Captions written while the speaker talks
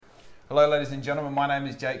Hello ladies and gentlemen, my name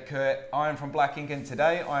is Jake Kurt. I am from Black Ink and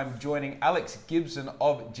today I am joining Alex Gibson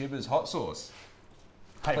of Jibbers Hot Sauce.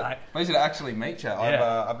 Hey mate. Pleasure to actually meet you.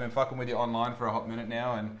 Yeah. I've been fucking with you online for a hot minute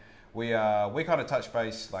now and we kind of touched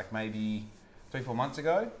base like maybe 3-4 months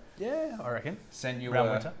ago. Yeah, I reckon. Sent you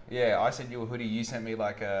Around winter. I sent you a hoodie, you sent me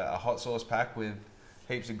like a hot sauce pack with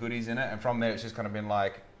heaps of goodies in it, and from there it's just kind of been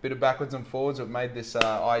like a bit of backwards and forwards. It made this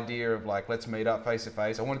idea of like, let's meet up face to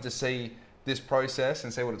face. I wanted to see this process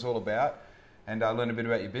and see what it's all about and learn a bit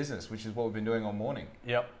about your business, which is what we've been doing all morning.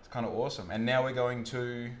 Yep. It's kind of awesome. And now we're going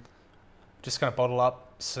to... Just going to bottle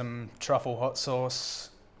up some truffle hot sauce,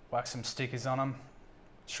 wax some stickers on them,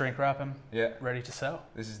 shrink wrap them, ready to sell.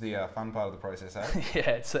 This is the fun part of the process, eh? Yeah,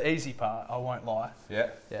 it's the easy part, I won't lie. Yeah.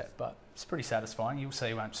 Yeah, but it's pretty satisfying. You'll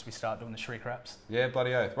see once we start doing the shrink wraps. Yeah,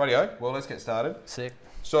 bloody oath. Rightio, well let's get started. Sick.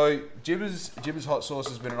 So Jibbers Hot Sauce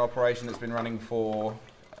has been an operation that's been running for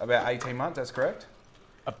about 18 months, that's correct?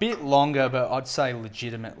 A bit longer, but I'd say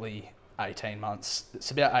legitimately 18 months. It's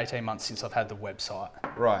about 18 months since I've had the website.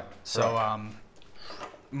 Right. So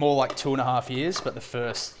more like 2.5 years, but the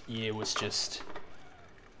first year was just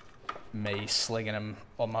me slinging them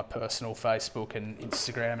on my personal Facebook and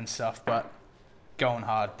Instagram and stuff, but going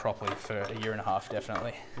hard properly for 1.5 years,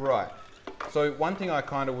 definitely. Right. So one thing I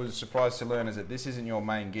kind of was surprised to learn is that this isn't your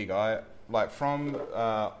main gig. From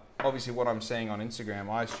obviously what I'm seeing on Instagram,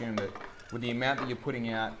 I assume that with the amount that you're putting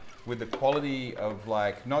out, with the quality of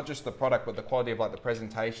like, not just the product, but the quality of like the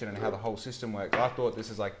presentation and how the whole system works, I thought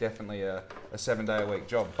this is like definitely a 7-day-a-week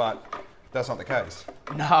job, but that's not the case.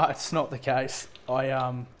 No, it's not the case. I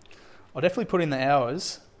definitely put in the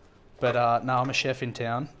hours, but no, I'm a chef in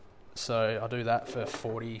town, so I do that for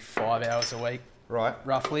 45 hours a week. Right.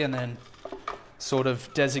 Roughly, and then sort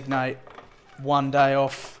of designate one day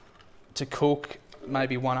off to cook,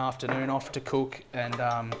 maybe one afternoon off to cook, and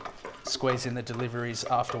squeeze in the deliveries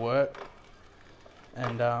after work.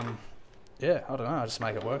 And yeah, I don't know, I just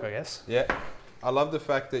make it work, I guess. Yeah. I love the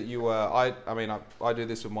fact that you I do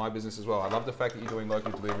this with my business as well. I love the fact that you're doing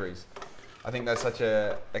local deliveries. I think that's such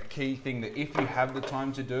a key thing that if you have the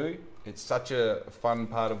time to do, it's such a fun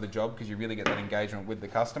part of the job because you really get that engagement with the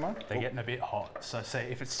customer. They're getting a bit hot, so see,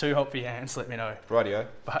 if it's too hot for your hands, let me know. Rightio.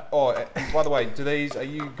 But By the way, are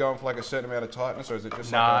you going for like a certain amount of tightness or is it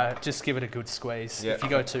just just give it a good squeeze. Yeah. If you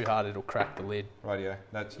go too hard, it'll crack the lid. Rightio.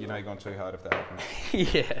 You're gone too hard if that happens.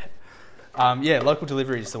 Yeah. Local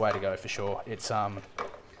delivery is the way to go for sure. It's I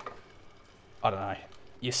don't know.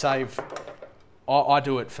 You save. I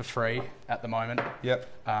do it for free at the moment. Yep.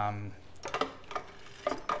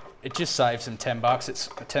 It just saves them $10. It's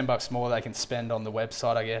 $10 more they can spend on the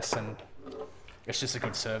website, I guess, and it's just a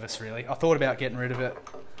good service, really. I thought about getting rid of it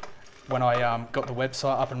when I got the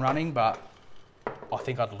website up and running, but I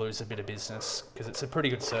think I'd lose a bit of business because it's a pretty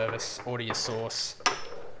good service. Order your sauce.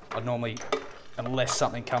 I'd normally, unless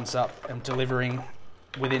something comes up, I'm delivering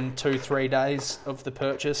within 2-3 days of the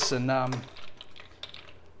purchase, and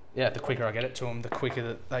yeah, the quicker I get it to them, the quicker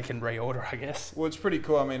that they can reorder, I guess. Well, it's pretty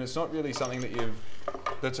cool. I mean, it's not really something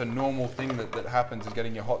that's a normal thing that happens, is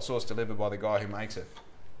getting your hot sauce delivered by the guy who makes it.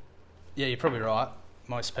 Yeah, you're probably right.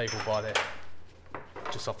 Most people buy their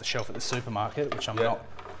just off the shelf at the supermarket, which I'm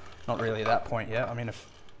not really at that point yet. I mean,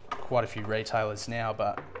 quite a few retailers now,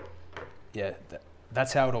 but yeah,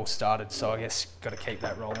 that's how it all started. So I guess got to keep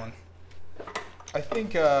that rolling. I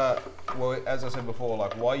think, well, as I said before,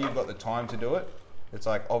 like why you've got the time to do it, it's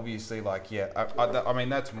like obviously like, yeah, I mean,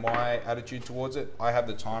 that's my attitude towards it. I have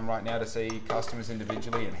the time right now to see customers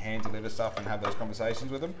individually and hand deliver stuff and have those conversations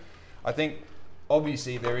with them. I think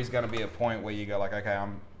obviously there is going to be a point where you go like, okay,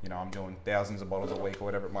 I'm doing thousands of bottles a week or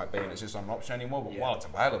whatever it might be, and it's just not an option anymore. But while it's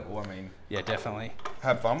available, I mean, yeah, definitely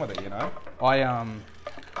have fun with it, you know. I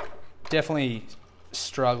definitely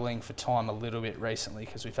struggling for time a little bit recently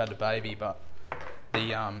because we've had a baby, but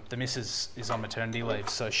the missus is on maternity leave,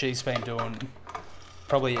 so she's been doing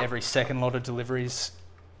probably every second lot of deliveries.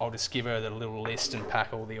 I'll just give her the little list and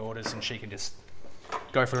pack all the orders, and she can just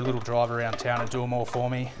go for a little drive around town and do them all for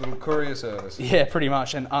me. Little courier service. Yeah, pretty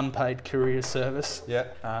much an unpaid courier service. Yeah.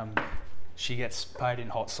 She gets paid in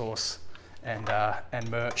hot sauce and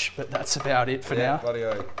merch, but that's about it for now. Bloody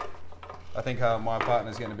oath. I think my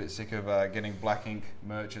partner's getting a bit sick of getting Black Ink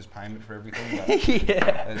merch as payment for everything. But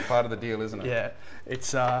yeah. It's part of the deal, isn't it? Yeah.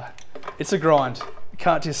 It's a grind. You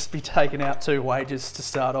can't just be taking out 2 wages to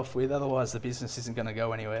start off with, otherwise the business isn't going to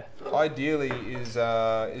go anywhere. Ideally, is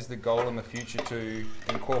the goal in the future to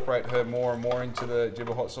incorporate her more and more into the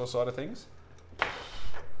Jibber hot sauce side of things?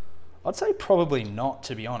 I'd say probably not,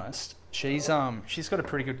 to be honest. She's got a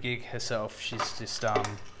pretty good gig herself. She's just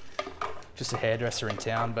a hairdresser in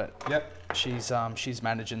town, but yep. She's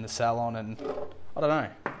managing the salon, and I don't know.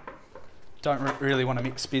 don't really want to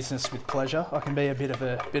mix business with pleasure. I can be a bit of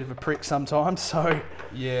a prick sometimes. So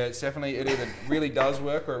Yeah, it's definitely, it either really does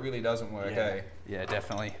work or it really doesn't work, eh? yeah,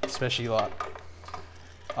 definitely. Especially like,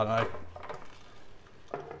 I don't know,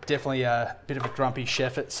 definitely a bit of a grumpy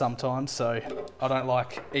chef at sometimes. So I don't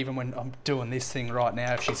like, even when I'm doing this thing right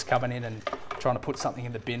now, if she's coming in and trying to put something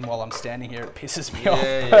in the bin while I'm standing here, it pisses me off.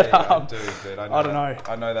 Yeah, I do, dude. I don't know.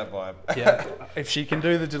 I know that vibe. Yeah, if she can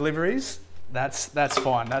do the deliveries, that's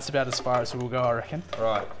fine. That's about as far as we'll go, I reckon.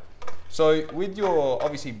 Right. So with your,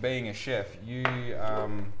 obviously being a chef, you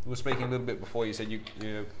were speaking a little bit before, you said you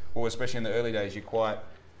well, especially in the early days, you're quite,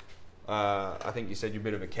 I think you said you're a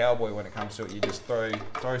bit of a cowboy when it comes to it. You just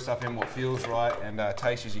throw stuff in what feels right and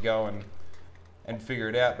taste as you go and figure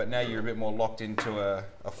it out. But now you're a bit more locked into a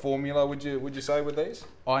formula, would you say, with these?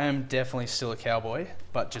 I am definitely still a cowboy,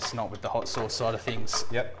 but just not with the hot sauce side of things.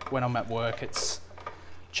 Yep. When I'm at work, it's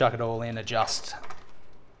chuck it all in, adjust,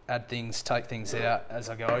 add things, take things out as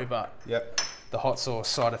I go. But Yep. the hot sauce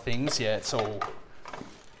side of things, yeah, it's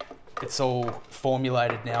all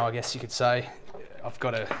formulated now, I guess you could say. I've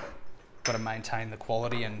got to maintain the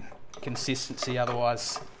quality and consistency,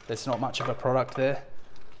 otherwise there's not much of a product there.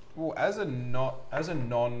 Well, as a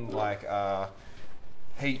non like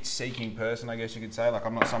heat-seeking person, I guess you could say, like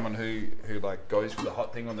I'm not someone who like goes for the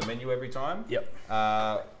hot thing on the menu every time. Yep.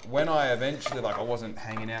 When I eventually, like, I wasn't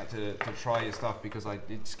hanging out to try your stuff because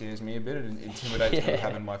it scares me a bit. It intimidates me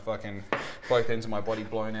having my fucking both ends of my body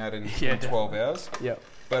blown out in 12 hours. Yep.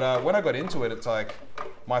 But when I got into it, it's like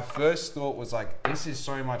my first thought was like, this is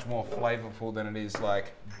so much more flavorful than it is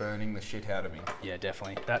like burning the shit out of me. Yeah,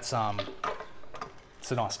 definitely. That's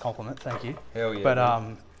it's a nice compliment, thank you. Hell yeah.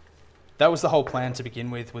 But that was the whole plan to begin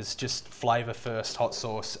with, was just flavour first, hot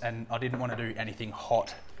sauce, and I didn't want to do anything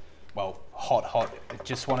hot. Well, hot. I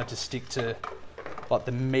just wanted to stick to like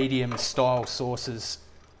the medium style sauces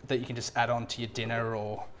that you can just add on to your dinner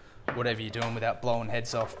or whatever you're doing without blowing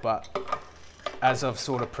heads off. But as I've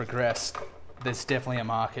sort of progressed, there's definitely a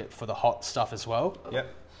market for the hot stuff as well.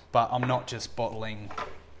 Yep. But I'm not just bottling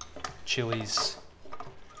chilies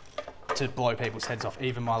to blow people's heads off.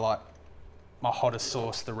 Even my hottest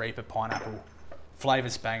sauce, the Reaper pineapple,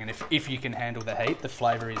 flavour's banging. If you can handle the heat, the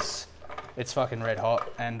flavour it's fucking red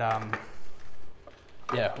hot. And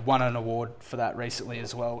yeah, won an award for that recently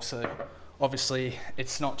as well. So obviously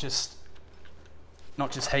it's not just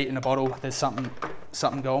heat in a bottle. There's something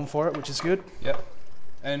going for it, which is good. Yep.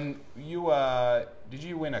 And you did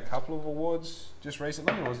you win a couple of awards just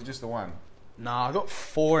recently, or was it just the one? Nah, I got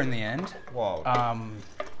 4 in the end. Wow.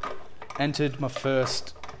 Entered my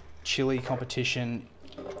first chili competition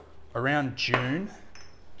around June.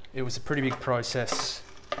 It was a pretty big process.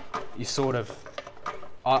 You sort of,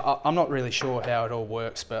 I'm not really sure how it all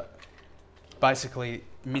works, but basically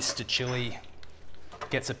Mr. Chili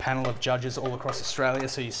gets a panel of judges all across Australia,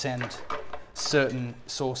 so you send certain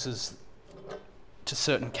sauces to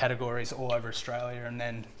certain categories all over Australia, and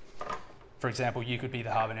then, for example, you could be the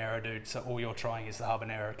habanero dude, so all you're trying is the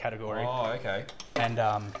habanero category. Oh, okay. And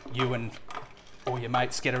you and all your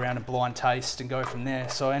mates get around and blind taste and go from there.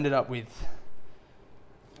 So I ended up with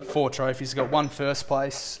 4 trophies. I got 1 first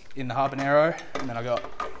place in the habanero, and then I got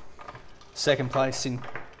 2nd place in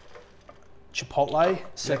chipotle,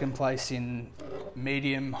 2nd place in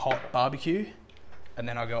medium hot barbecue, and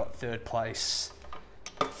then I got 3rd place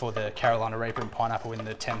for the Carolina Reaper and pineapple in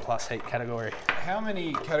the 10 plus heat category. How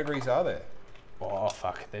many categories are there? Oh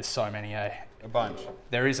fuck, there's so many, eh? A bunch.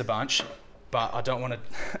 There is a bunch, but I don't want to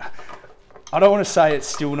I don't want to say it's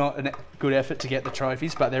still not a good effort to get the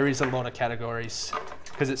trophies, but there is a lot of categories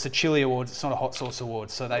because it's a chili award, it's not a hot sauce award.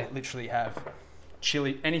 So they literally have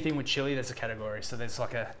chili, anything with chili, there's a category. So there's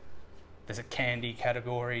a candy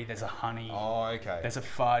category, there's a honey, Oh, okay. there's a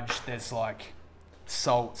fudge, there's like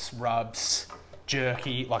salts, rubs,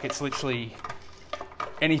 jerky, like it's literally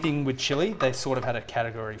anything with chili, they sort of had a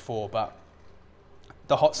category for. But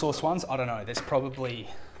the hot sauce ones, I don't know, there's probably,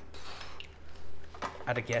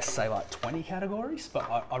 at a guess, say like 20 categories,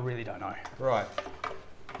 but I really don't know. Right.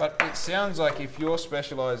 But it sounds like if you're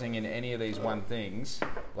specialising in any of these one things,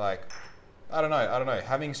 like, I don't know,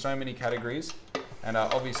 having so many categories, and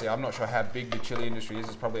obviously I'm not sure how big the chili industry is,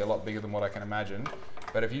 it's probably a lot bigger than what I can imagine,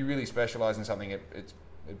 but if you really specialise in something, it's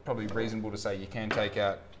probably reasonable to say you can take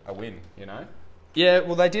out a win, you know? Yeah,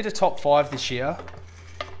 well, they did a top 5 this year,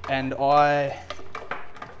 and I'm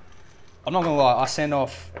not gonna lie, I sent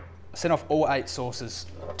off all 8 sauces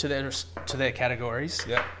to their categories.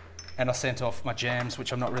 Yeah. And I sent off my jams,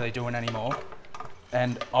 which I'm not really doing anymore.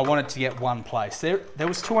 And I wanted to get 1 place. There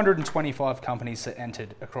was 225 companies that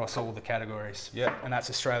entered across all the categories. Yeah. And that's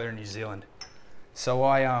Australia and New Zealand. So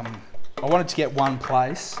I wanted to get 1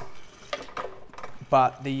 place,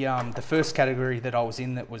 But the first category that I was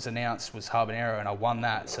in that was announced was habanero, and I won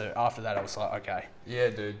that. So after that, I was like, okay, Yeah,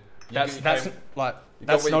 dude. that's not what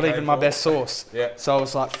you even came my for. best sauce. Yeah. So I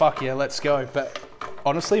was like, fuck yeah, let's go. But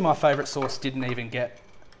honestly, my favourite sauce didn't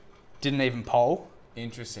even poll.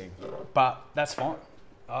 Interesting. But that's fine.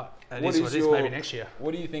 It What is what is it is. your- Maybe next year.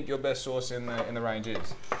 What do you think your best sauce in the range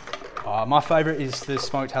is? My favourite is the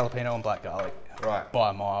smoked jalapeno and black garlic Right.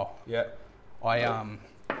 by a mile. Yeah.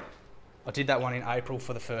 I did that one in April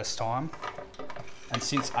for the first time, and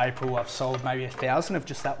since April I've sold maybe 1,000 of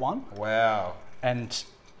just that one, Wow. and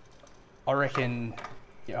I reckon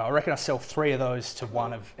I sell 3 of those to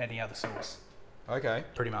 1 of any other sauce. Okay.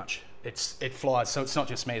 Pretty much, it flies. So it's not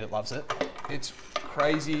just me that loves it. It's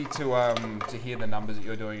crazy to hear the numbers that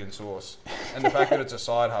you're doing in sauce, and the fact that it's a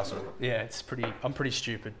side hustle. Yeah, I'm pretty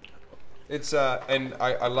stupid. It's and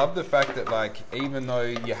I love the fact that like even though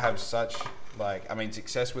you have such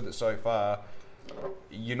success with it so far,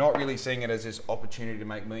 you're not really seeing it as this opportunity to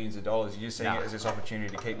make millions of dollars. You're seeing it as this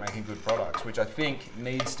opportunity to keep making good products, which I think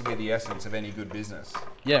needs to be the essence of any good business.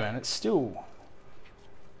 Yeah, man, it's still.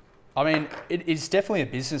 I mean, it is definitely a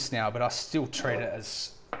business now, but I still treat it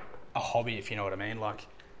as a hobby, if you know what I mean. Like,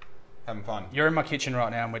 Having fun. you're in my kitchen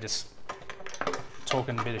right now, and we're just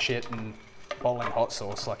talking a bit of shit and bottling hot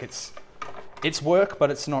sauce. Like, it's work,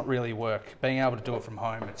 but it's not really work. Being able to do it from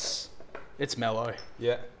home, it's mellow.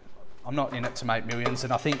 Yeah. I'm not in it to make millions,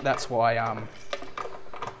 and I think that's why I'm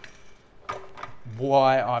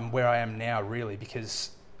where I am now, really,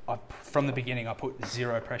 because from the beginning I put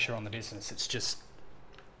zero pressure on the business. It's just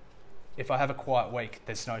if I have a quiet week,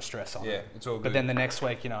 there's no stress on it. Yeah, it's all good. But then the next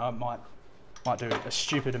week, I might do a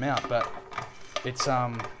stupid amount, but it's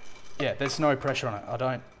there's no pressure on it.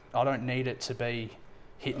 I don't need it to be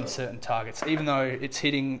hitting certain targets, even though it's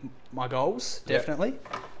hitting my goals, definitely.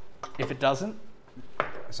 If it doesn't,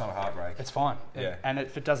 it's not a heartbreak. it's fine. Yeah. And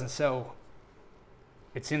if it doesn't sell,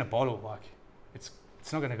 it's in a bottle. Like,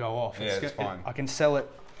 it's not going to go off. Yeah, it's fine. I can sell it.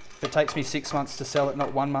 If it takes me 6 months to sell it,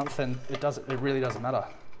 not 1 month, then it really doesn't matter.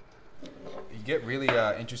 You get really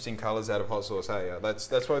interesting colours out of hot sauce, hey? That's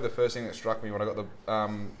probably the first thing that struck me when I got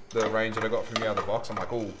the range that I got from you out of the box. I'm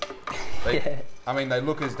like, oh, I mean, they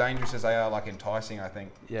look as dangerous as they are like enticing, I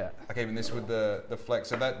think. Yeah. Like even this with the flecks.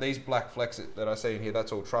 So these black flecks that I see in here,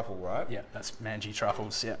 that's all truffle, right? Yeah, that's Manji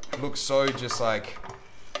truffles. Yeah. It looks so just like,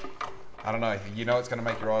 I don't know. It's going to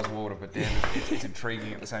make your eyes water, but then it's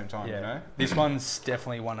intriguing at the same time. Yeah. This one's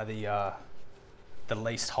definitely one of the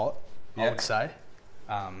least hot, I would say.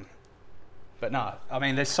 But no, I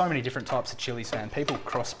mean, there's so many different types of chilies, man. People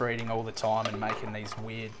crossbreeding all the time and making these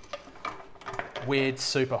weird,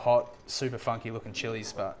 super hot, super funky looking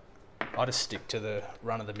chilies. But I just stick to the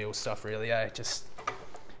run-of-the-mill stuff, really. Just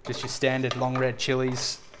your standard long red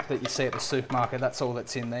chilies that you see at the supermarket. That's all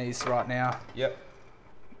that's in these right now. Yep.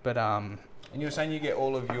 But And you were saying you get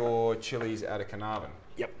all of your chilies out of Carnarvon.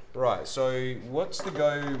 Yep. Right. So what's the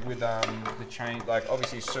go with the change? Like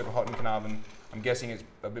obviously it's super hot in Carnarvon. I'm guessing it's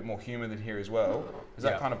a bit more humid than here as well. Is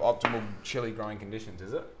that kind of optimal chili growing conditions,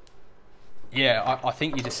 is it? Yeah, I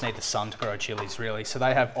think you just need the sun to grow chilies, really. So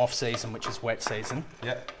they have off-season, which is wet season.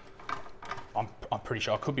 Yeah. I'm pretty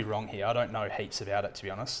sure. I could be wrong here. I don't know heaps about it, to be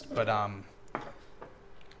honest. But,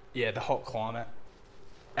 the hot climate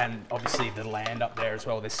and obviously the land up there as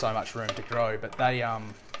well, there's so much room to grow. But they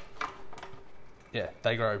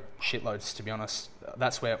grow shitloads, to be honest.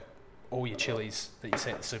 That's where all your chilies that you see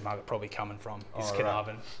at the supermarket probably coming from is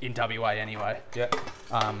Carnarvon, in WA anyway. Yeah.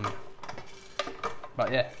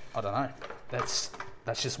 But yeah, I don't know. That's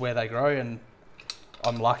just where they grow, and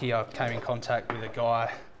I'm lucky I came in contact with a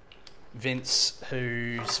guy, Vince,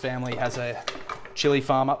 whose family has a chili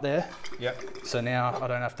farm up there. Yeah. So now I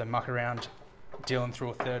don't have to muck around dealing through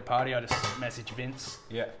a third party. I just message Vince.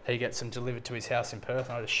 Yeah. He gets them delivered to his house in Perth,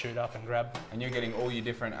 and I just shoot up and grab. And you're getting all your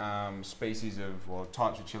different species of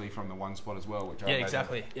types of chili from the one spot as well, which I imagine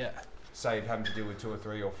Exactly. Yeah. save having to deal with 2 or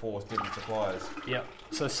 3 or 4 different suppliers. Yeah.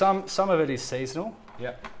 So some of it is seasonal.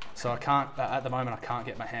 Yeah. So I can't at the moment. I can't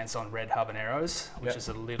get my hands on red habaneros, which is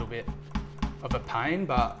a little bit of a pain,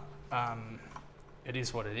 but it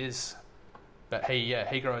is what it is. But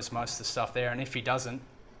he grows most of the stuff there, and if he doesn't,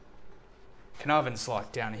 Carnarvon's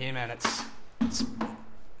like down here, man. It's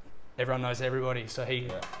everyone knows everybody. So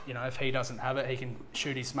if he doesn't have it, he can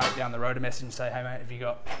shoot his mate down the road a message and say, "Hey mate, have you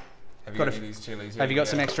got any of these chilies? Have you got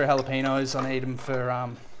some extra jalapenos? I need them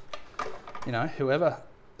for whoever."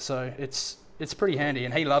 So it's pretty handy,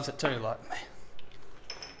 and he loves it too. Like,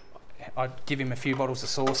 I give him a few bottles of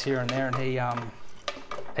sauce here and there, and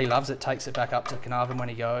he loves it. Takes it back up to Carnarvon when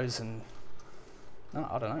he goes, and No,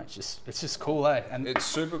 I don't know. It's just cool, eh? And It's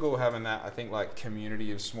super cool having that, I think, like,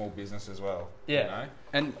 community of small business as well. yeah. You know?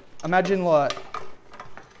 And imagine, like,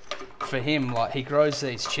 for him, like, he grows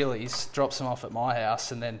these chilies, drops them off at my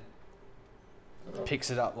house, and then picks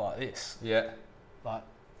it up like this. Yeah. Like,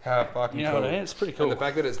 How fucking you know cool. what I mean? It's pretty cool. And the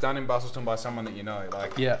fact that it's done in Busselton by someone that you know,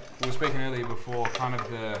 like, Yeah. we were speaking earlier before, kind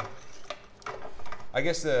of I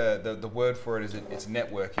guess the word for it is it's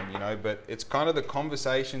networking, you know, but it's kind of the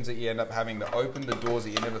conversations that you end up having that open the doors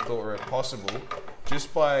that you never thought were possible,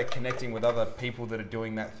 just by connecting with other people that are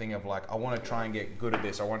doing that thing of like, I want to try and get good at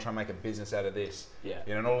this, I want to try and make a business out of this. Yeah.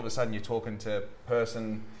 You know, and all of a sudden you're talking to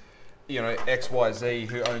person, you know, XYZ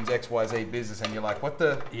who owns XYZ business, and you're like, what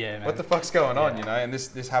the fuck's going on, you know? And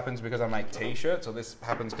this happens because I make t-shirts, or this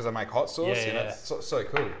happens because I make hot sauce. Yeah, you know, yeah. it's so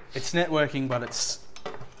cool. It's networking, but it's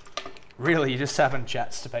really you're just having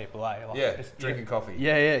chats to people, eh? Like, Yeah, drinking coffee.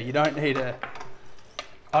 Yeah. You don't need a.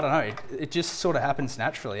 I don't know. It just sort of happens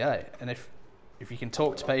naturally, eh? And if you can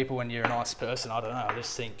talk to people and you're a nice person, I don't know. I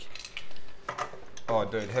just think. Oh,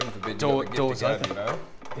 dude, heaven forbid Doors you got the gift of gab, open. you know?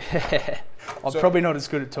 Yeah. I'm probably not as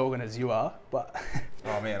good at talking as you are, but.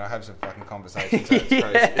 Oh man, I have some fucking conversations. So it's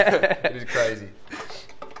crazy. It is crazy.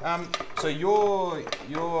 So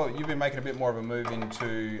you've been making a bit more of a move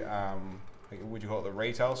into would you call it the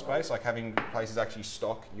retail space, like having places actually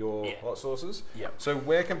stock your hot sauces? Yeah. So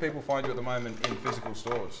where can people find you at the moment in physical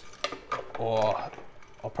stores? Or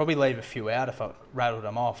I'll probably leave a few out if I rattled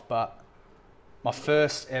them off, but my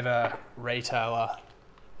first ever retailer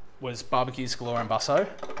was Barbecues Galore in Busso.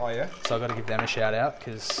 Oh yeah. So I've got to give them a shout out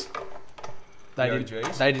because they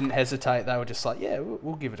OGs. didn't hesitate. They were just like, yeah,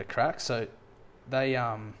 we'll give it a crack. So they've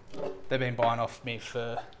been buying off me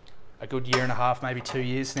for a good year and a half, maybe 2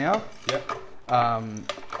 years now. Yep.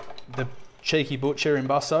 The Cheeky Butcher in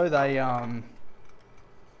Busso,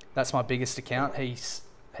 that's my biggest account. He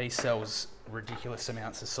sells ridiculous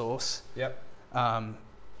amounts of sauce. Yep.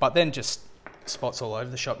 But then just spots all over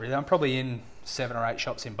the shop really. I'm probably in 7 or 8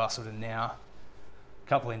 shops in Busselton now. A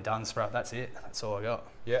couple in Dunsborough. That's it. That's all I got.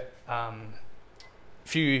 Yeah. A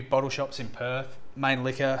few bottle shops in Perth. Main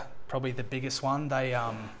Liquor, probably the biggest one. They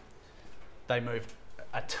moved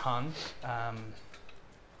a ton.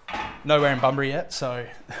 Nowhere in Bunbury yet, so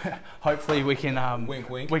hopefully we can Wink,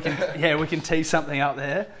 wink. we can tee something up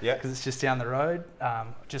there. Yeah. Because it's just down the road.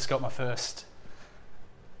 Just got my first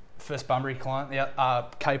Bunbury client, the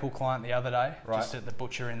Capel client the other day, Right. just at the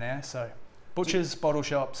butcher in there. So butchers, bottle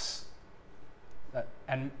shops,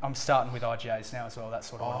 and I'm starting with IGAs now as well.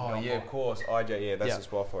 That's what I'm going yeah, for. of course. IJ, yeah, that's Yeah. the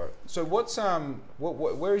spot for it. So what's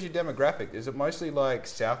where is your demographic? Is it mostly like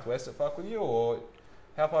Southwest that fuck with you, or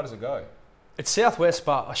how far does it go? It's Southwest,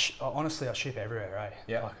 but honestly, I ship everywhere, eh?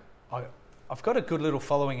 Yeah. Like, I've got a good little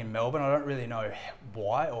following in Melbourne. I don't really know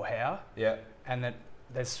why or how. Yeah. And that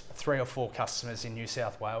there's 3 or 4 customers in New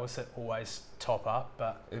South Wales that always top up.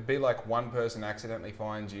 But It'd be like one person accidentally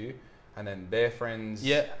finds you, and then their friends.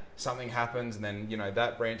 yeah, Something happens, and then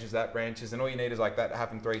that branches, and all you need is like that to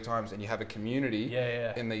happen 3 times, and you have a community.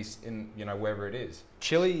 yeah. In wherever it is.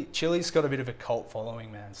 Chili's got a bit of a cult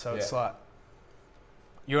following, man. So it's like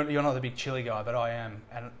you're not the big chili guy, but I am,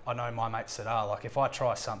 and I know my mates that are. Like if I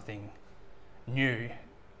try something new,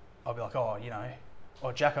 I'll be like,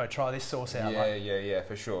 Jacko, try this sauce out. Yeah,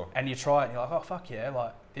 for sure. And you try it, and you're like, oh fuck yeah!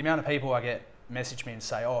 Like the amount of people I get message me and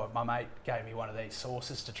say, oh, my mate gave me one of these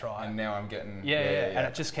sauces to try. And now I'm getting Yeah, and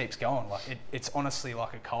it just keeps going. Like it's honestly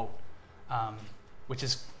like a cult, which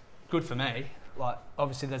is good for me. Like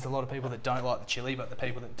obviously, there's a lot of people that don't like the chili, but the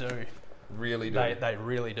people that do, really do. they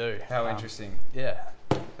really do. How interesting. Yeah.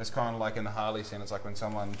 It's kind of like in the Harley scene. It's like when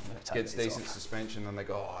someone Take gets these decent off. suspension, and they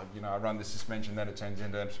go, I run this suspension, then it turns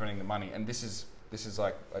into them spending the money. And this is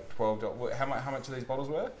like a $12. How much are these bottles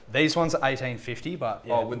worth? These ones are $18.50, but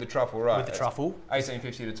yeah, Oh, with the truffle, right? with the truffle.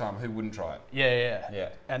 $18.50 at a time. Who wouldn't try it? Yeah. Yeah.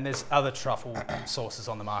 And there's other truffle sauces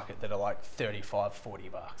on the market that are like $35, $40.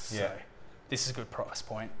 Yeah. So this is a good price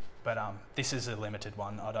point, but this is a limited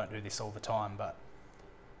one. I don't do this all the time, but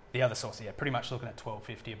the other sauce, pretty much looking at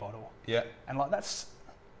 $12.50 a bottle. Yeah. And like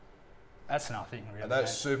that's nothing really. And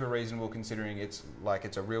that's super reasonable considering it's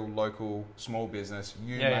a real local small business.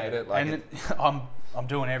 You Yeah, made it. Like and I'm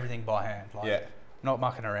doing everything by hand. Like, not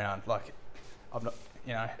mucking around. Like, I'm not.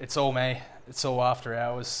 It's all me. It's all after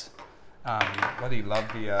hours. Bloody love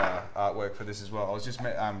the artwork for this as well. I was just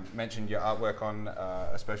mentioned your artwork on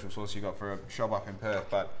a special sauce you got for a shop up in Perth,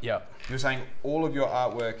 but Yeah. you're saying all of your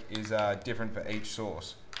artwork is different for each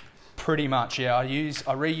sauce. Pretty much, yeah. I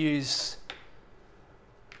reuse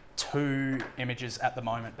 2 images at the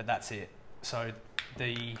moment, but that's it. So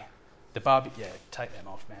the barbecue, take them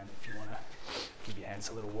off, man, if you want to give your hands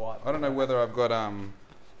a little wipe. I don't know whether I've got a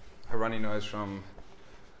runny nose from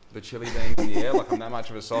the chili beans in the air? Like I'm that much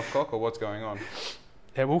of a soft cock, or what's going on?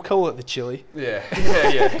 Yeah, we'll call it the chili. Yeah.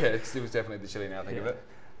 It was definitely the chili now I think of it.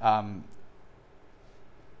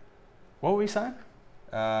 What were we saying?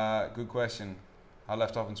 Good question. I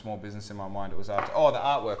left off in small business in my mind. It was after. Oh, the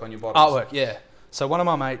artwork on your bottles. Artwork, yeah. So one of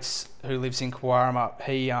my mates who lives in Cowarama,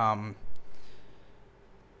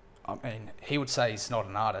 he would say he's not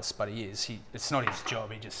an artist, but he is. It's not his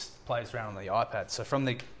job. He just plays around on the iPad. So from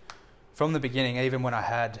the beginning, even when I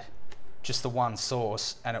had just the one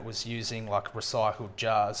sauce and it was using like recycled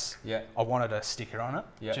jars, I wanted a sticker on it,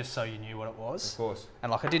 just so you knew what it was. Of course.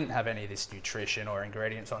 And like I didn't have any of this nutrition or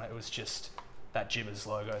ingredients on it. It was just that Jibbers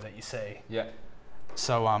logo that you see. Yeah.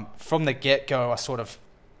 So from the get-go,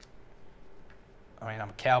 I'm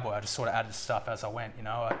a cowboy. I just sort of added stuff as I went, you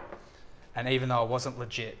know. And even though I wasn't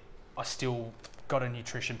legit, I still got a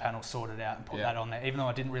nutrition panel sorted out and put that on there. Even though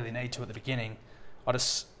I didn't really need to at the beginning, I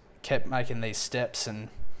just kept making these steps. And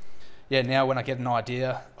now when I get an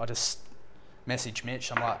idea, I just message Mitch.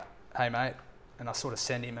 I'm like, hey mate, and I sort of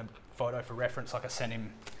send him a photo for reference. Like I send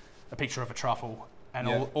him a picture of a truffle, and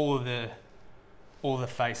all of the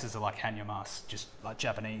faces are like Hanyamas, just like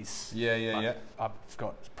Japanese. Yeah. I've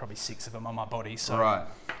got probably 6 of them on my body. So right.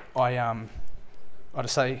 I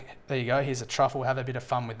just say, there you go, here's a truffle, have a bit of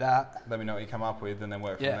fun with that. Let me know what you come up with and then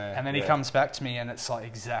work from there. And then he comes back to me and it's like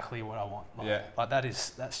exactly what I want. Like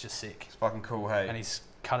that's just sick. It's fucking cool, hey. And he's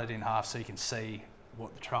cut it in half so you can see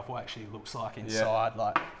what the truffle actually looks like inside.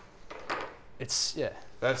 Like it's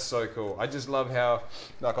That's so cool. I just love how,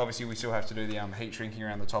 like, obviously we still have to do the heat shrinking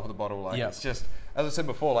around the top of the bottle. Like, it's just, as I said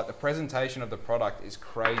before, like the presentation of the product is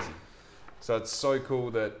crazy. So it's so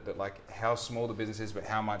cool that like how small the business is, but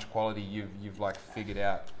how much quality you've like figured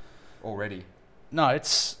out already. No,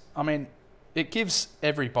 it gives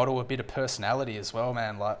every bottle a bit of personality as well,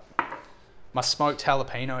 man. Like my smoked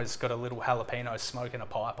jalapeno's got a little jalapeno smoking a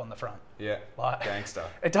pipe on the front. Yeah, like gangster.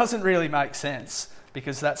 It doesn't really make sense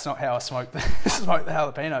because that's not how I smoke the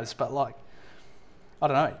jalapenos. But like, I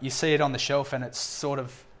don't know. You see it on the shelf and it's sort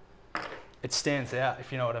of, it stands out,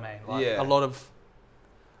 if you know what I mean. Like a lot of,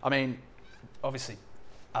 obviously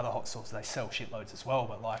other hot sauces, they sell shitloads as well,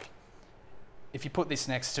 but like if you put this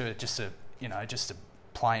next to just a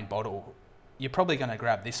plain bottle, you're probably going to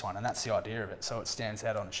grab this one, and that's the idea of it, so it stands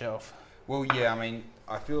out on the shelf. Well, yeah,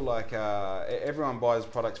 I feel like everyone buys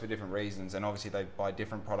products for different reasons, and obviously they buy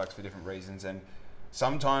different products for different reasons, and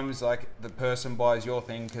sometimes like the person buys your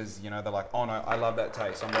thing because they're like, oh no, I love that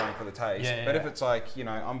taste, I'm buying for the taste. But if it's like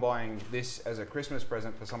I'm buying this as a Christmas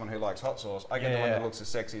present for someone who likes hot sauce, I get the one that looks the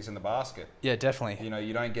sexiest in the basket. Yeah, definitely.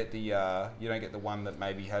 You don't get the one that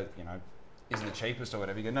maybe has isn't the cheapest or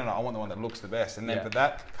whatever. You go, no, I want the one that looks the best. And then for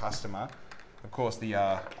that customer, of course the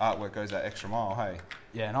artwork goes that extra mile. Hey.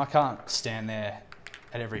 Yeah, and I can't stand there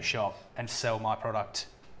at every shop and sell my product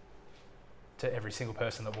to every single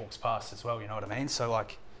person that walks past as well, you know what I mean? So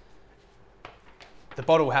like, the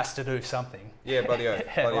bottle has to do something. Yeah, bloody oath.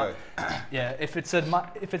 Yeah, if it's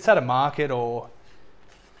at a market or,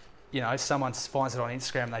 someone finds it on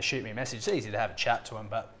Instagram and they shoot me a message, it's easy to have a chat to them,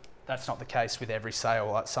 but that's not the case with every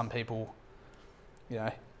sale. Like some people,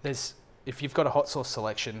 if you've got a hot sauce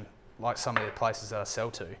selection, like some of the places that I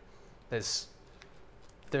sell to, there's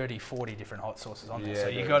 30, 40 different hot sauces on there. So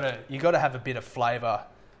you gotta have a bit of flavour.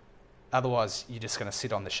 Otherwise, you're just going to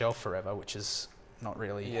sit on the shelf forever, which is not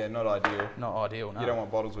really... Yeah, not ideal. Not ideal, no. You don't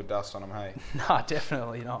want bottles with dust on them, hey? No,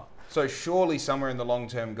 definitely not. So surely somewhere in the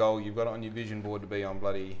long-term goal, you've got it on your vision board to be on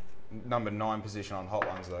bloody number 9 position on Hot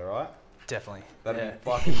Ones though, right? Definitely. That'd be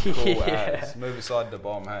fucking cool as. Move aside the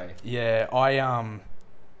bomb, hey? Yeah,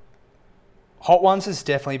 Hot Ones has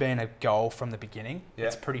definitely been a goal from the beginning. Yeah.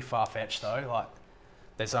 It's pretty far-fetched though. Like,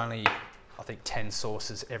 there's only, I think, 10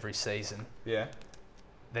 sauces every season. Yeah.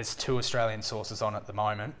 There's 2 Australian sauces on at the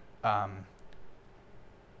moment, and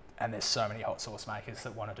there's so many hot sauce makers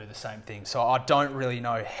that want to do the same thing. So I don't really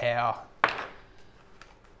know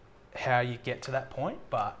how you get to that point,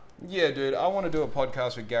 but... Yeah, dude, I want to do a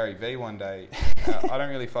podcast with Gary Vee one day. I don't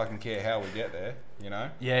really fucking care how we get there,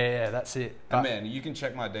 Yeah, that's it. And man, you can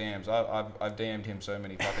check my DMs. I've DM'd him so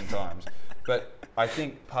many fucking times. But I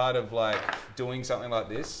think part of like doing something like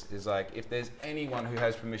this is like, if there's anyone who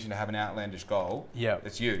has permission to have an outlandish goal,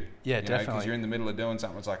 it's you. Yeah, definitely. Because you're in the middle of doing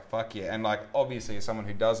something. It's like, fuck yeah. And like, obviously, as someone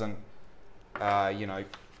who doesn't,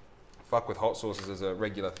 fuck with hot sauces as a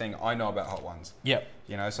regular thing, I know about Hot Ones. Yep.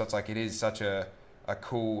 So it's like, it is such a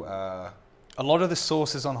cool... A lot of the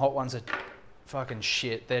sauces on Hot Ones are fucking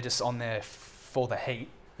shit. They're just on there for the heat.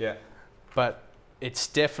 Yeah. But it's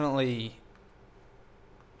definitely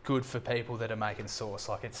good for people that are making sauce.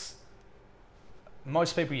 Like, it's...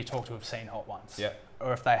 Most people you talk to have seen Hot Ones. Yeah.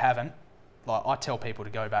 Or if they haven't, like I tell people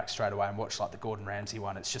to go back straight away and watch like the Gordon Ramsay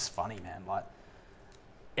one. It's just funny, man. Like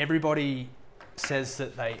everybody says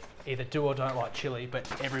that they either do or don't like chili, but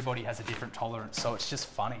everybody has a different tolerance, so it's just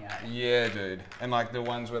funny, eh? Yeah, dude. And like the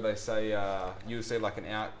ones where they say you'll see like an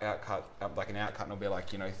outcut, and it'll be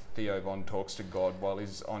like, you know, Theo Von talks to God while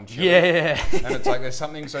he's on chili. Yeah. And it's like there's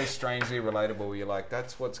something so strangely relatable where you're like,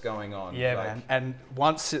 that's what's going on. Yeah, like, man. And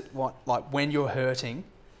like when you're hurting,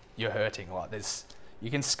 like you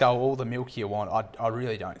can scull all the milk you want. I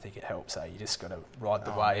really don't think it helps, eh? You just got to ride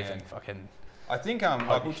the wave man. and fucking... I think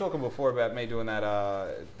like we were talking before about me doing that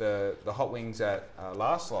the hot wings at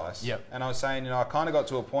Last Slice. Yep. And I was saying, you know, I kind of got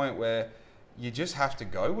to a point where you just have to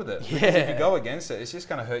go with it. Yeah. Because if you go against it, it's just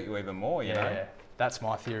going to hurt you even more, you know? Yeah, that's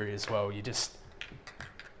my theory as well.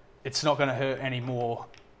 It's not going to hurt any more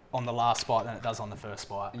on the last bite than it does on the first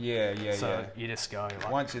bite. Yeah. So you just go like...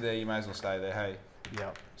 Once you're there, you may as well stay there, hey?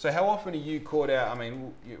 Yeah. So how often are you caught out? I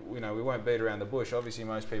mean, you know, we won't beat around the bush. Obviously,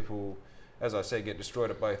 most people, as I said, get destroyed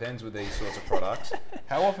at both ends with these sorts of products.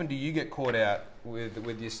 How often do you get caught out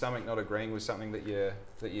with your stomach not agreeing with something that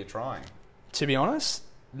you're trying? To be honest,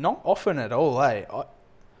 not often at all, eh?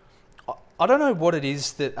 I don't know what it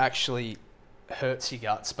is that actually hurts your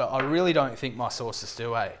guts, but I really don't think my sauces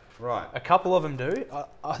do, eh? Right. A couple of them do.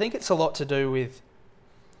 I think it's a lot to do with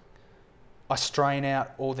I strain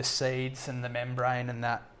out all the seeds and the membrane and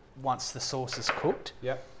that once the sauce is cooked.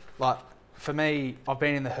 Yep. Like, for me, I've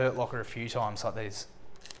been in the Hurt Locker a few times. Like,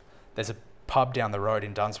 there's a pub down the road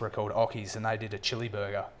in Dunsborough called Ockies, and they did a chili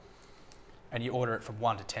burger. And you order it from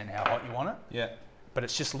 1 to 10 how hot you want it. Yeah. But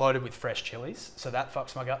it's just loaded with fresh chilies, so that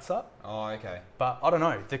fucks my guts up. Oh, okay. But I don't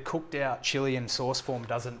know, the cooked out chili in sauce form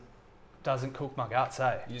doesn't cook my guts,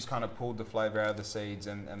 eh? You just kind of pulled the flavour out of the seeds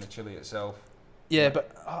and the chili itself. Yeah,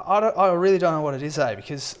 but I really don't know what it is, eh?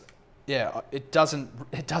 Because yeah, it doesn't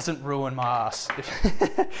ruin my ass.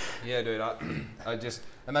 Yeah, dude. I just,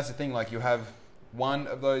 and that's the thing. Like, you have one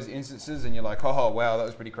of those instances, and you're like, oh wow, that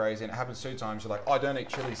was pretty crazy. And it happens 2 times. You're like, oh, I don't eat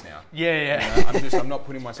chilies now. Yeah. You know, I'm not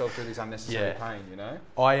putting myself through this unnecessary pain. You know.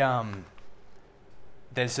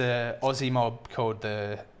 There's a Aussie mob called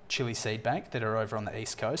the Chili Seed Bank that are over on the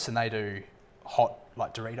East Coast, and they do hot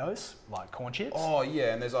like Doritos, like corn chips. Oh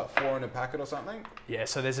yeah, and there's like 4 in a packet or something. Yeah,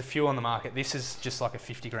 so there's a few on the market. This is just like a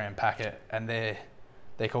 50-gram packet, and they're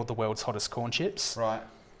called the world's hottest corn chips. Right.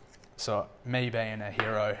 So me being a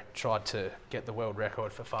hero tried to get the world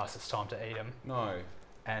record for fastest time to eat them. No.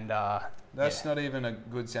 And that's not even a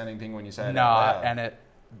good sounding thing when you say it. Nah, and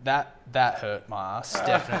that hurt my ass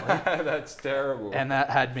definitely. That's terrible. And that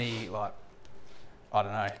had me like, I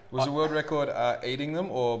don't know. Was the world record eating them,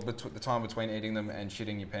 or the time between eating them and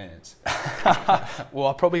shitting your pants? Well,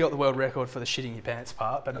 I probably got the world record for the shitting your pants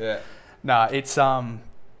part, but yeah. No, it's I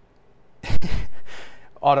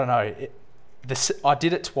don't know. I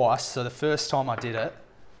did it twice. So the first time I did it,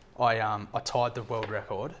 I tied the world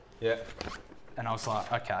record. Yeah. And I was like,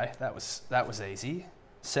 okay, that was easy.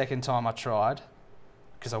 Second time I tried,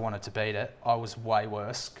 because I wanted to beat it, I was way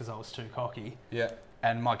worse because I was too cocky. Yeah.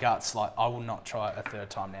 And my gut's like, I will not try it a third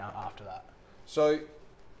time now after that. So,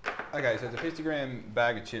 okay, so it's a 50-gram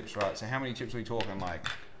bag of chips, right? So how many chips are we talking? Like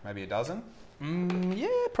maybe a dozen? Yeah,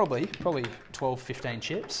 probably 12, 15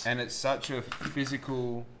 chips. And it's such a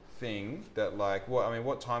physical thing that, like,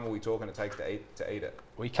 what time are we talking it takes to eat it?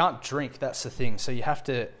 Well, you can't drink. That's the thing. So you have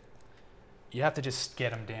to just get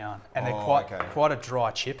them down, and they're quite a dry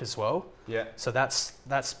chip as well. Yeah. So that's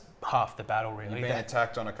half the battle, really. You've been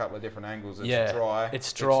attacked on a couple of different angles. It's dry.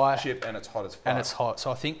 It's chip, and it's hot as fuck. And it's hot.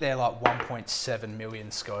 So I think they're like 1.7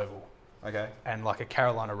 million Scoville. Okay. And like a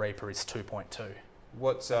Carolina Reaper is 2.2.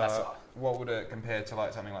 What would it compare to,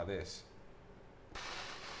 like something like this?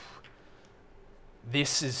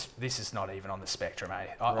 This is not even on the spectrum, eh?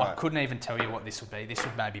 I couldn't even tell you what this would be. This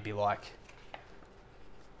would maybe be like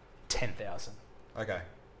 10,000. Okay.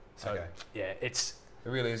 So yeah, it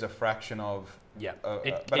really is a fraction of. Yeah.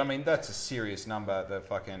 I mean, that's a serious number.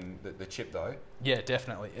 The chip though. Yeah,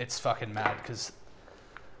 definitely. It's fucking mad because,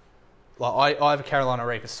 like, I have a Carolina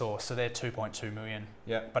Reaper sauce, so they're 2.2 million.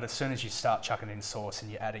 Yeah. But as soon as you start chucking in sauce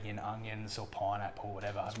and you're adding in onions or pineapple or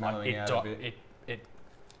whatever,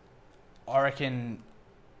 I reckon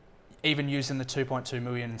even using the 2.2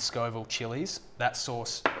 million Scoville chilies, that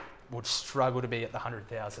sauce would struggle to be at the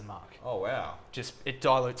 100,000 mark. Oh wow! Just it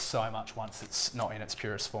dilutes so much once it's not in its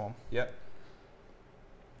purest form. Yep.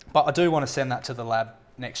 But I do want to send that to the lab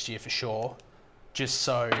next year for sure, just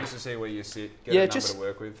to see where you sit, get a number to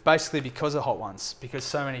work with. Basically because of Hot Ones, because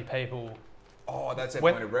so many people. Oh, that's their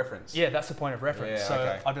point of reference. Yeah, that's the point of reference. Yeah, so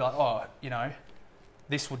okay. I'd be like,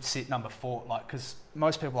 this would sit number 4, like, because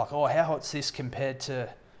most people are like, oh, how hot's this compared to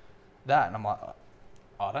that? And I'm like,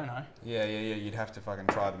 I don't know. Yeah. You'd have to fucking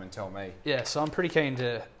try them and tell me. Yeah, so I'm pretty keen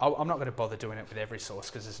to... I'm not going to bother doing it with every sauce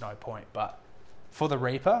because there's no point, but for the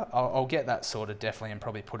Reaper, I'll get that sorted definitely and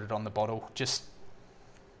probably put it on the bottle. Just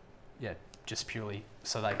purely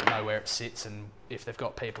so they know where it sits, and if they've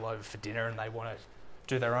got people over for dinner and they want to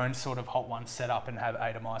do their own sort of hot one set up and have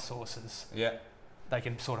 8 of my sauces, they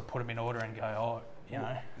can sort of put them in order and go, oh, you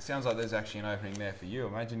know. It sounds like there's actually an opening there for you.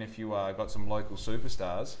 Imagine if you got some local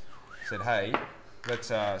superstars, said, hey,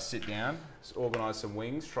 let's sit down, organise some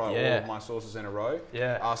wings, try all of my sauces in a row,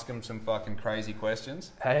 ask them some fucking crazy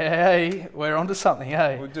questions. Hey, we're onto something,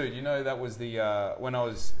 hey? Well, dude, you know that was the, when I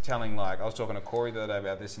was telling, I was talking to Corey the other day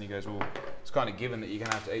about this, and he goes, well, it's kind of given that you're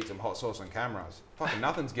going to have to eat some hot sauce on cameras. Fucking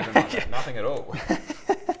nothing's given like that, nothing at all.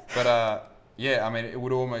 But, I mean, it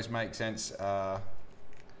would almost make sense.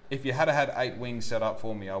 If you had 8 wings set up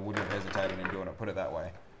for me, I wouldn't have hesitated in doing it, put it that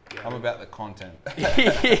way. I'm about the content.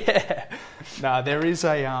 Yeah. No, there is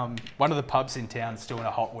a one of the pubs in town's doing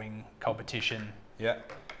a hot wing competition. Yeah.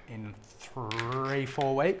 In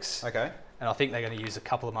 3-4 weeks. Okay. And I think they're going to use a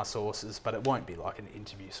couple of my sauces, but it won't be like an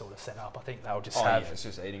interview sort of setup. I think they'll just have. Yeah, it's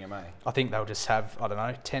just eating them, eh? I think they'll just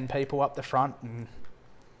have 10 people up the front, and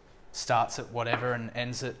starts at whatever and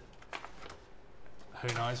ends at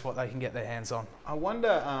who knows what they can get their hands on. I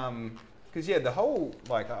wonder, because the whole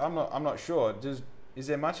I'm not sure. Is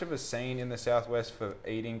there much of a scene in the Southwest for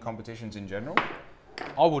eating competitions in general?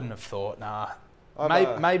 I wouldn't have thought, nah.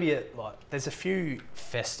 Maybe there's a few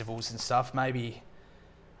festivals and stuff, maybe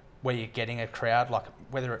where you're getting a crowd, like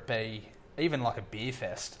whether it be even like a beer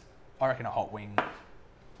fest. I reckon a hot wing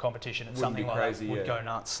competition and something like that would go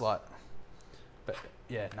nuts. But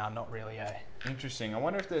not really. Interesting. I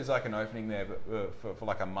wonder if there's like an opening there for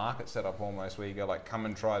like a market setup almost, where you go like, come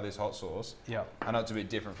and try this hot sauce. Yeah. I know it's a bit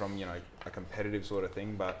different from a competitive sort of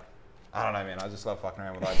thing, but I don't know, man. I just love fucking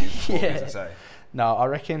around with ideas before, as I say. No, I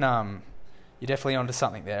reckon you're definitely onto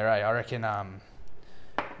something there, eh? I reckon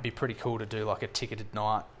it'd be pretty cool to do like a ticketed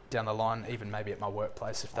night down the line, even maybe at my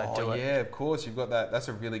workplace if they do it. Yeah, of course. You've got that. That's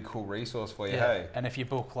a really cool resource for you, hey? And if you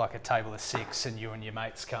book like a table of 6 and you and your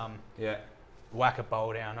mates come, whack a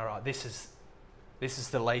bowl down. All right, this is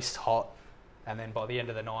the least hot, and then by the end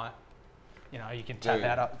of the night, you can tap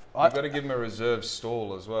out up. You've got to give them a reserved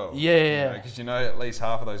stall as well. Yeah. Because at least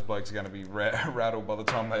half of those blokes are going to be rattled by the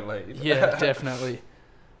time they leave. Yeah, definitely.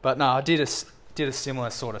 But no, I did a similar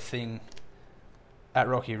sort of thing at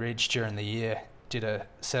Rocky Ridge during the year. Did a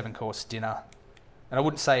 7-course dinner, and I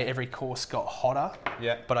wouldn't say every course got hotter.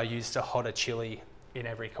 Yeah. But I used a hotter chili in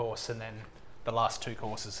every course, and then the last 2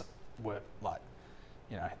 courses were like,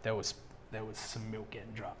 there was some milk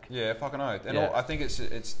getting drunk. Yeah, fucking oath. And I think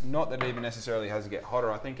it's not that it even necessarily has to get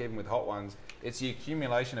hotter. I think even with hot ones, it's the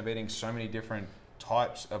accumulation of eating so many different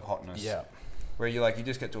types of hotness. Yeah. Where you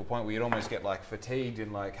just get to a point where you'd almost get like fatigued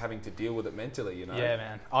and like having to deal with it mentally, Yeah,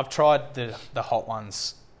 man. I've tried the hot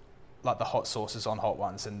ones, like the hot sauces on hot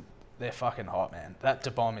ones, and they're fucking hot, man. That Da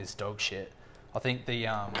Bomb is dog shit. I think the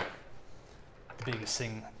biggest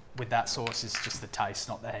thing with that sauce is just the taste,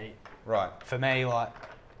 not the heat. Right. For me,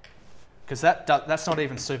 because that's not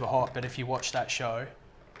even super hot, but if you watch that show,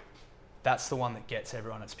 that's the one that gets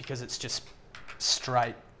everyone. It's because it's just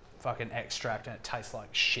straight fucking extract and it tastes like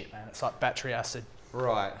shit, man. It's like battery acid.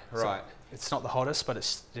 Right. So it's not the hottest, but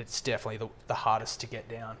it's definitely the hardest to get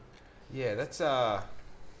down. Yeah, that's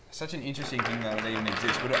such an interesting thing that it even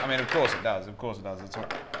exists. But I mean, of course it does.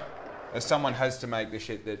 Someone has to make the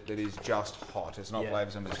shit that is just hot. It's not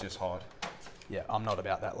flavours, it's just hot. Yeah, I'm not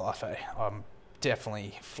about that life, eh? I'm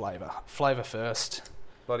definitely flavour. Flavour first.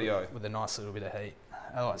 Bloody oath. With a nice little bit of heat.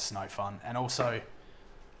 Oh, it's no fun. And also,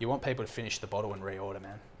 you want people to finish the bottle and reorder,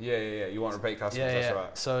 man. Yeah. You want repeat customers, that's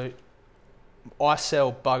right. So, I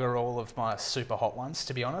sell bugger all of my super hot ones,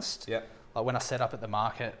 to be honest. Yeah. Like when I set up at the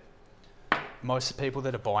market, most of the people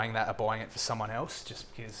that are buying that are buying it for someone else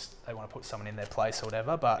just because they want to put someone in their place or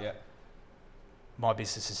whatever. But my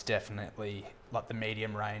business is definitely like the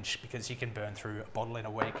medium range because you can burn through a bottle in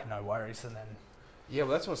a week, no worries. And then yeah,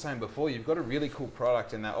 well, that's what I was saying before. You've got a really cool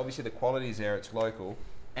product in that. Obviously, the quality's there. It's local,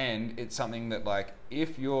 and it's something that like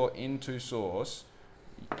if you're into sauce,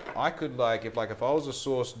 I could if I was a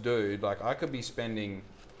sauce dude, I could be spending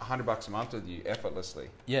 $100 a month with you effortlessly.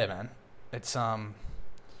 Yeah, man. It's yeah,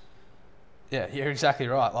 you're exactly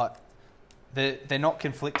right. Like they're not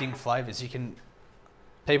conflicting flavors.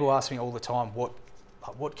 People ask me all the time,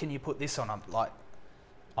 what can you put this on?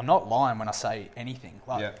 I'm not lying when I say anything.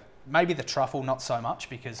 Maybe the truffle not so much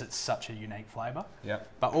because it's such a unique flavor. Yeah.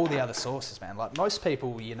 But all the other sauces, man. Like most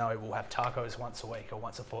people, will have tacos once a week or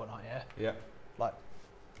once a fortnight. Yeah. Yeah.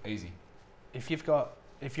 Easy. If you've got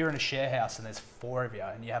if you're in a share house and there's 4 of you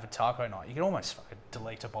and you have a taco night, you can almost fucking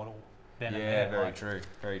delete a bottle then and there. Yeah, very true.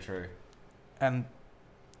 Very true. And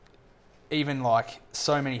even like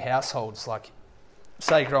so many households, like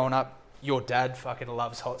say growing up, your dad fucking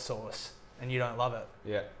loves hot sauce and you don't love it.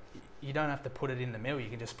 Yeah. You don't have to put it in the meal. You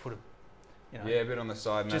can just put a bit on the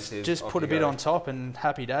side. And just put a bit on top and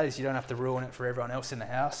happy days. You don't have to ruin it for everyone else in the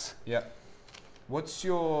house. Yeah. What's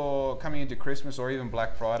your coming into Christmas or even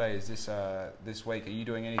Black Friday? Is this week? Are you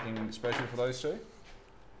doing anything special for those two?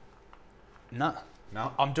 No.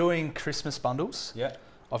 No. I'm doing Christmas bundles. Yeah.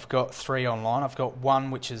 I've got 3 online. I've got one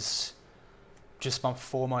which is just my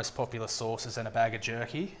 4 most popular sauces and a bag of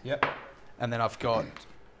jerky. Yep. And then I've got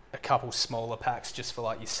a couple smaller packs just for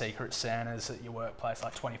like your secret Santas at your workplace,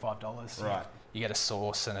 like $25. Right. You get a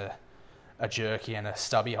sauce and a jerky and a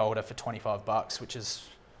stubby holder for $25, which is,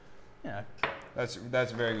 That's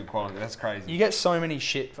very good quality. That's crazy. You get so many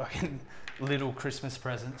shit fucking little Christmas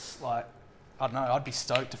presents. Like, I don't know, I'd be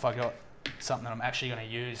stoked if I got something that I'm actually going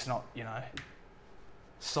to use, not,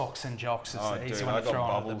 socks and jocks. It's the easy one to throw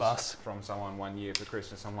under the bus. From someone one year for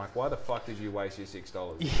Christmas. I'm like, why the fuck did you waste your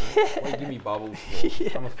 $6? Yeah. What, give me bubbles for?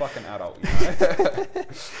 Yeah. I'm a fucking adult,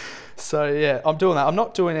 So yeah, I'm doing that. I'm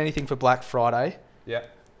not doing anything for Black Friday. Yeah.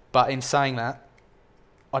 But in saying that,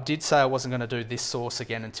 I did say I wasn't going to do this sauce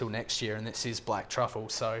again until next year, and this is black truffle.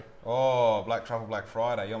 So. Oh, black truffle, Black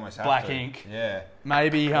Friday. You almost have black to. Black ink. Yeah.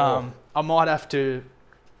 Maybe I might have to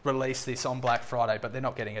release this on Black Friday, but they're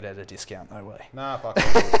not getting it at a discount, no way. Nah, fuck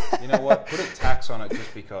it. You know what? Put a tax on it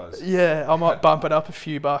just because. Yeah, I might bump it up a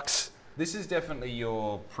few bucks. This is definitely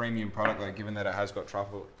your premium product, though, given that it has got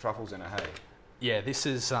truffles in it, hey? Yeah, this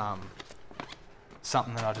is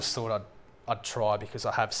something that I just thought I'd try because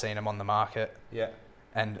I have seen them on the market. Yeah.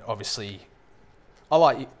 And obviously,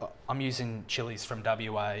 I'm using chilies from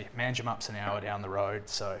WA. Manjimup's an hour down the road,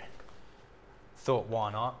 so thought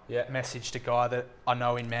why not? Yeah. Messaged a guy that I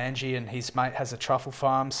know in Manji, and his mate has a truffle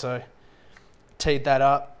farm, so teed that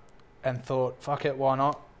up and thought, fuck it, why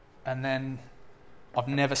not? And then I've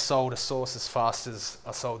never sold a sauce as fast as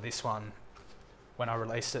I sold this one when I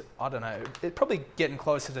released it. I don't know. It's probably getting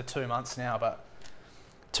closer to 2 months now, but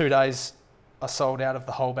 2 days I sold out of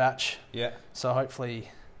the whole batch. Yeah. So hopefully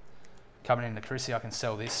coming into Chrissy I can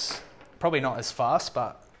sell this. Probably not as fast,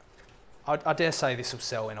 but I dare say this will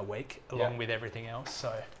sell in a week along with everything else.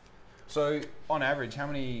 So on average, how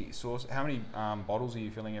many bottles are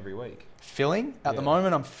you filling every week? Filling? At the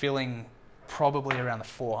moment I'm filling probably around the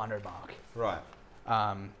 400 mark. Right.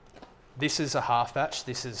 This is a half batch.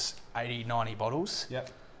 This is 80, 90 bottles.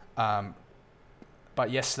 Yep.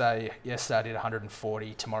 But yesterday I did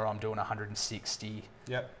 140. Tomorrow I'm doing 160.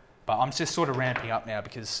 Yep. But I'm just sort of ramping up now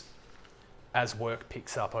because as work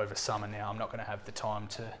picks up over summer now, I'm not going to have the time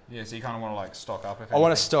to... Yeah, so you kind of want to like stock up. I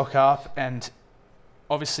want to stock up, and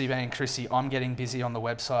obviously being Chrissy, I'm getting busy on the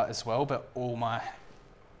website as well, but all my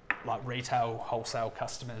like retail, wholesale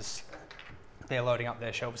customers, they're loading up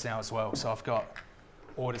their shelves now as well. So I've got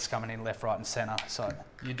orders coming in left, right and centre. So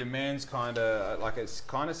your demand's kind of like, it's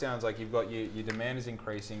kind of sounds like you've got your demand is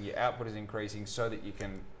increasing, your output is increasing so that you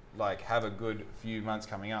can like have a good few months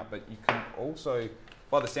coming up, but you can also,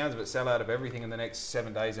 by the sounds of it, sell out of everything in the next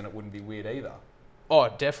 7 days and it wouldn't be weird either. Oh,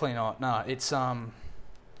 definitely not. No, it's I'm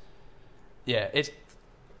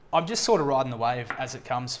just sort of riding the wave as it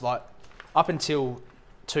comes. Like up until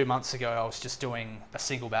 2 months ago, I was just doing a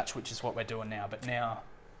single batch, which is what we're doing now. But now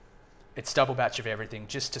it's double batch of everything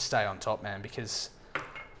just to stay on top, man, because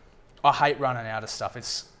I hate running out of stuff.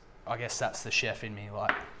 I guess that's the chef in me.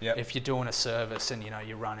 Like, if you're doing a service and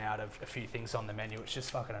you run out of a few things on the menu, it's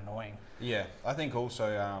just fucking annoying. Yeah, I think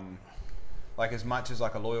also like as much as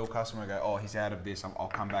like a loyal customer go, oh, he's out of this,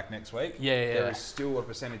 I'll come back next week. Yeah. There is still a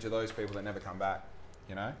percentage of those people that never come back.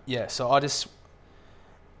 Yeah. So I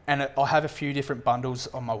have a few different bundles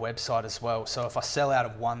on my website as well. So if I sell out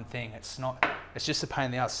of one thing, it's just a pain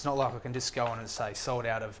in the ass. It's not like I can just go on and say sold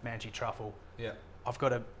out of Manji truffle. Yeah. I've got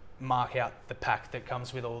to mark out the pack that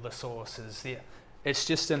comes with all the sauces. Yeah. It's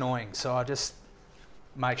just annoying. So I just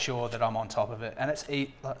make sure that I'm on top of it. And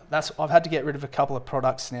I've had to get rid of a couple of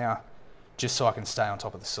products now just so I can stay on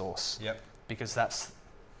top of the sauce. Yep. Because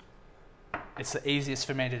it's the easiest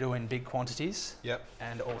for me to do in big quantities. Yep.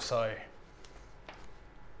 And also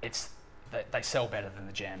they sell better than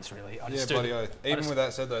the jams, really. Bloody oath. Even with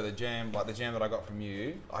that said though, the jam that I got from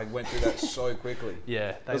you, I went through that so quickly.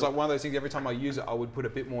 Yeah. It was like one of those things, every time I use it, I would put a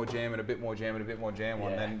bit more jam and a bit more jam and a bit more jam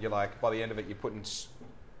on. And then you're like, by the end of it, you're putting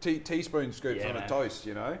teaspoon scoops on a toast,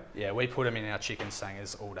 Yeah, we put them in our chicken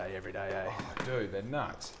sangers all day, every day, eh? Oh, dude, they're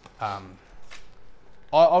nuts.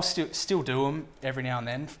 I'll still do them every now and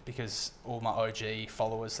then because all my OG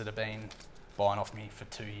followers that have been buying off me for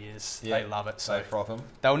 2 years. Yeah. They love it. So So froth them.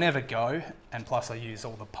 they'll never go. And plus I use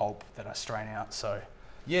all the pulp that I strain out. So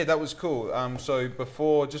Yeah, that was cool. So just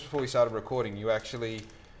before we started recording, you actually,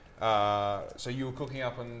 so you were cooking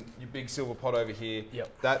up on your big silver pot over here.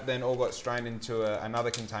 Yep. That then all got strained into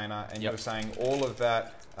another container, and you Yep. were saying all of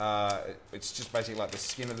that. It's just basically like the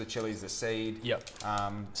skin of the chilies, the seed. Yep.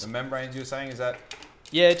 The membranes. You were saying, is that?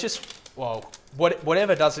 Yeah, just, well,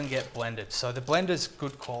 whatever doesn't get blended. So the blender's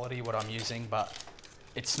good quality, what I'm using, but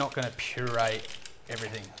it's not going to puree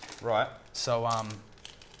everything. Right. So,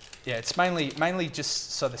 yeah, it's mainly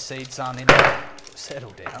just so the seeds aren't in.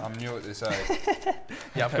 Settle down. I'm new at this, eh?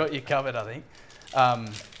 Yeah, I've got you covered, I think.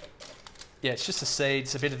 Yeah, it's just the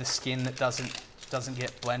seeds, a bit of the skin that doesn't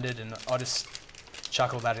get blended, and I just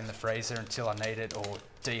chuck all that in the freezer until I need it, or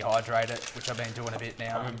dehydrate it, which I've been doing a bit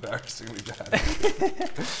now. I'm embarrassingly bad.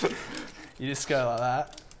 You just go like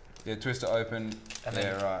that. Yeah, twist it open. And Yeah,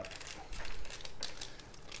 then- right.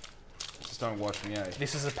 Just don't watch me, eh?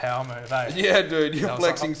 This is a power move, eh? Yeah, dude, you're No, it's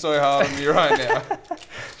flexing so hard on me right now.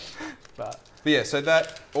 But But yeah, so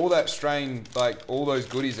all that strain, like all those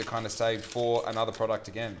goodies are kind of saved for another product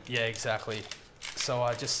again. yeah, exactly. So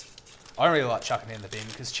I don't really like chucking it in the bin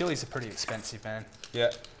because chilies are pretty expensive, man.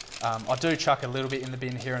 Yeah. I do chuck a little bit in the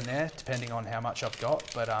bin here and there, depending on how much I've got,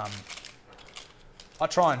 but I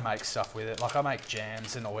try and make stuff with it. Like I make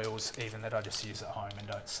jams and oils even that I just use at home and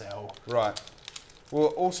don't sell. Right. Well,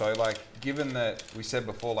 also, like, given that we said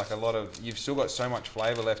before, like you've still got so much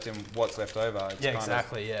flavour left in what's left over. It's Yeah, kind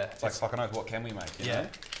exactly, yeah. It's like, fucking oath, what can we make, you Yeah, know?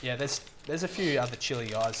 yeah. There's a few other chili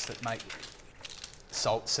guys that make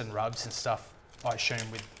salts and rubs and stuff. I assume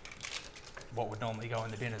with what would normally go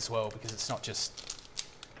in the bin as well, because it's not just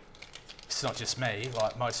me.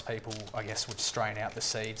 Like most people, I guess, would strain out the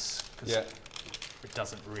seeds because Yeah. it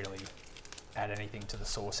doesn't really add anything to the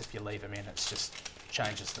sauce if you leave them in. It's just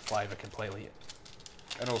changes the flavour completely.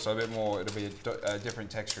 And also a bit more, it'll be a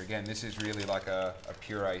different texture again. This is really like a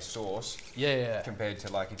puree sauce Yeah. compared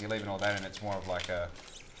to like if you're leaving all that in, it's more of like I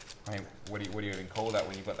mean, what do you even call that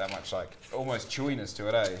when you've got that much like almost chewiness to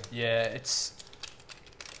it, eh? Yeah,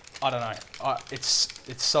 I don't know. It's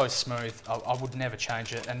so smooth. I would never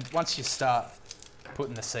change it. And once you start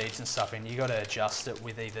putting the seeds and stuff in, you got to adjust it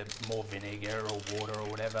with either more vinegar or water or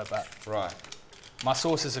whatever. But Right. my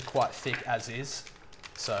sauces are quite thick as is,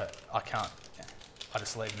 so I can't. I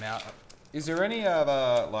just leave them out. Is there any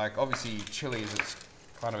other, like, obviously chili is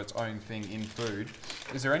kind of its own thing in food.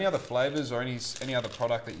 Is there any other flavours or any other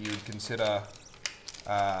product that you would consider,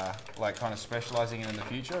 like, kind of specialising in the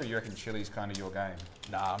future, or you reckon chili's kind of your game?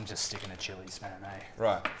 Nah, I'm just sticking to chilies, man. Eh?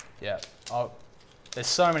 Right. Yeah. There's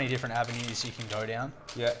so many different avenues you can go down.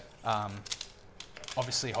 Yeah.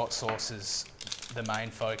 Obviously, hot sauce is the main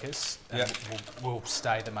focus, and Yeah. will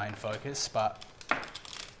stay the main focus, but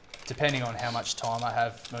depending on how much time I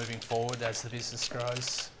have moving forward as the business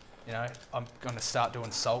grows, you know, I'm going to start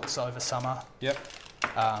doing salts over summer. Yep.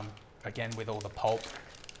 Again, with all the pulp.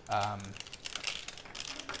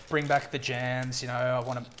 Bring back the jams, you know, I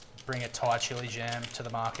want to bring a Thai chili jam to the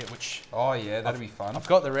market, which Oh yeah, that'd be fun. I've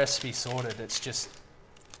got the recipe sorted.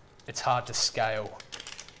 It's hard to scale,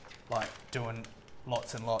 like doing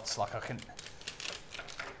lots and lots. Like I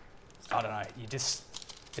don't know,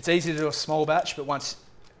 it's easy to do a small batch, but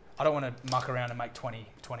I don't want to muck around and make 20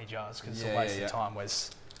 jars because it's a waste of time.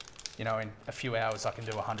 Whereas, you know, in a few hours I can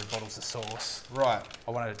do 100 bottles of sauce. Right.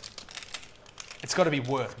 It's got to be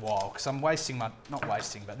worthwhile because I'm not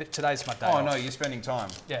wasting, but today's my day Oh off. no, you're spending time.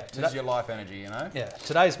 Yeah, This is your life energy, you know? Yeah,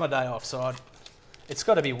 today's my day off, so it's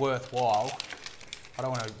got to be worthwhile. I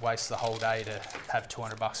don't want to waste the whole day to have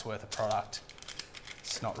 $200 worth of product.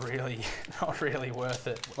 It's not really worth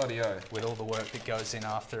it Bloody oath. with all the work that goes in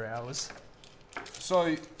after hours.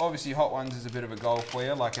 So obviously Hot Ones is a bit of a goal for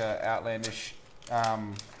you, like a outlandish,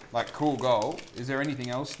 like cool goal. Is there anything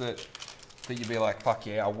else that you'd be like, fuck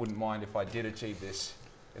yeah, I wouldn't mind if I did achieve this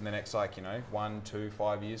in the next, like, you know, 1, 2,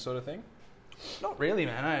 5 years sort of thing? Not really,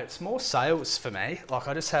 man. No, it's more sales for me. Like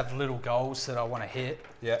I just have little goals that I want to hit.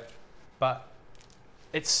 Yeah. But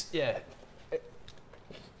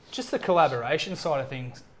just the collaboration side of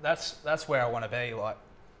things. That's where I want to be. Like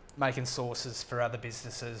making sauces for other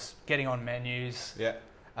businesses, getting on menus. Yeah.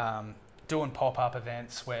 Doing pop-up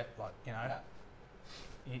events where, like, you know,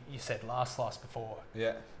 you said last slice before.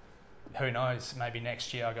 Yeah. Who knows? Maybe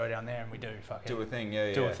next year I go down there and we do Do a thing, yeah.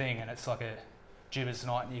 a thing, and it's like a Jibbers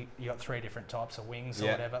night, and you got 3 different types of wings or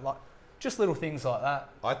Yeah. whatever. Like just little things like that.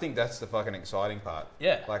 I think that's the fucking exciting part.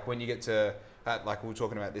 Yeah. Like when you get to, like we were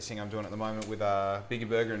talking about this thing I'm doing at the moment with Biggie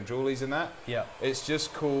Burger and Julie's and that. Yeah. It's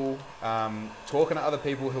just cool talking to other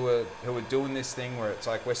people who are doing this thing where it's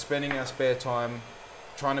like we're spending our spare time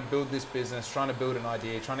trying to build this business, trying to build an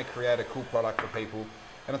idea, trying to create a cool product for people.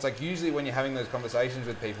 And it's like usually when you're having those conversations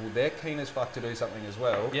with people, they're keen as fuck to do something as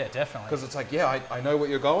well. Yeah, definitely. Because it's like, yeah, I know what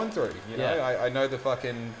you're going through. You know, Yeah. I know the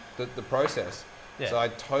fucking the process. Yeah. So I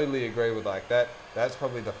totally agree with like that. That's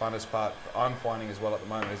probably the funnest part I'm finding as well at the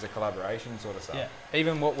moment is the collaboration sort of stuff. Yeah,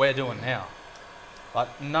 even what we're doing now. Like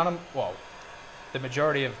the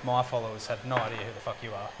majority of my followers have no idea who the fuck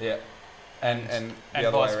you are. Yeah. And the and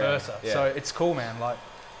other way vice around. versa. Yeah. So it's cool, man. Like,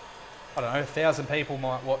 I don't know, 1,000 people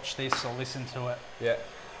might watch this or listen to it yeah.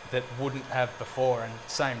 that wouldn't have before. And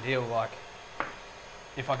same deal, like,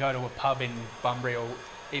 if I go to a pub in Bunbury or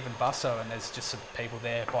even Busso and there's just some people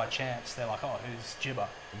there by chance, they're like, oh, who's Jibber?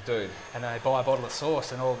 Dude. And they buy a bottle of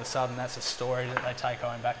sauce and all of a sudden that's a story that they take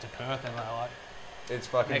home back to Perth and they're like, It's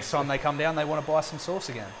fucking... next time they come down, they want to buy some sauce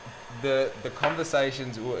again. The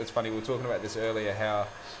conversations, it's funny, we were talking about this earlier, how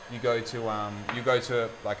you go to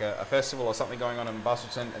like a festival or something going on in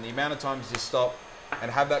Bustleton, and the amount of times you stop and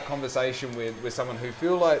have that conversation with someone who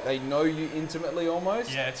feel like they know you intimately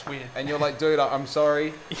almost. Yeah, it's weird. And you're like, dude, I'm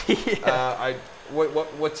sorry. Yeah.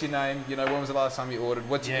 What's your name? You know, when was the last time you ordered?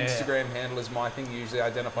 What's your Yeah. Instagram handle is my thing. Usually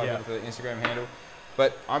identify Yeah. with the Instagram handle.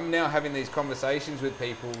 But I'm now having these conversations with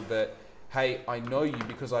people that, hey, I know you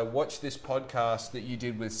because I watched this podcast that you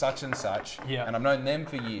did with such and such, Yeah. and I've known them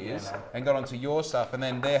for years, Yeah, man. and got onto your stuff, and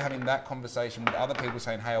then they're having that conversation with other people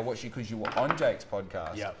saying, hey, I watched you because you were on Jake's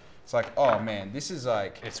podcast. Yeah. It's like, oh man, this is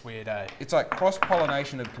like, It's weird, eh? it's like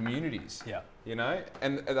cross-pollination of communities. Yeah. You know?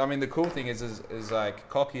 And I mean, the cool thing is like,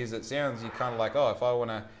 cocky as it sounds, you kind of like, oh, if I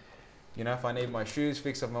want to, you know, if I need my shoes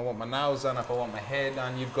fixed, if I want my nails done, if I want my hair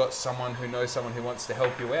done, you've got someone who knows someone who wants to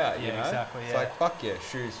help you out, you Yeah, know? exactly, It's yeah. like, fuck yeah,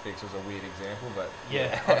 shoes fixed was a weird example, but...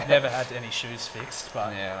 Yeah, I've never had any shoes fixed,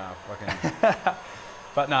 but Yeah, no, fucking...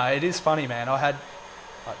 but no, it is funny, man. I had,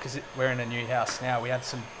 because we're in a new house now, we had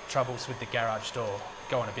some troubles with the garage door,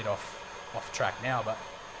 going a bit off track now, but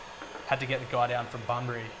had to get the guy down from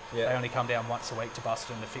Bunbury. Yeah. They only come down once a week to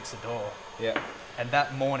Buston to fix the door. Yeah. And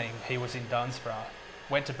that morning he was in Dunsborough,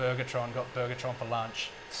 went to Burgertron, got Burgertron for lunch,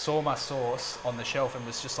 saw my sauce on the shelf and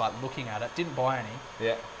was just like looking at it, didn't buy any,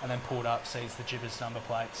 Yeah. and then pulled up, sees the Jibbers number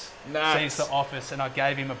plates, Nice. sees the office, and I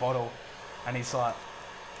gave him a bottle, and he's like,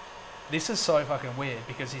 this is so fucking weird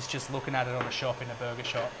because he's just looking at it on a shop in a burger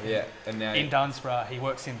shop. Yeah, and now... In Dunsborough, he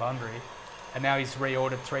works in Bunbury, and now he's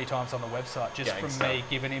reordered 3 times on the website just from Gangster. me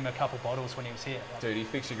giving him a couple bottles when he was here. Like, Dude, he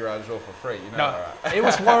fixed your garage door for free, you know? no, Alright. it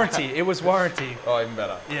was warranty. It was warranty. Oh, even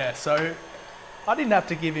better. Yeah, so I didn't have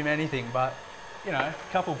to give him anything, but you know, a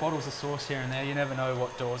couple bottles of sauce here and there. You never know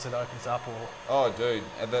what doors it opens up or. Oh, dude,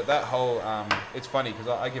 that whole... it's funny because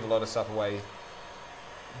I give a lot of stuff away.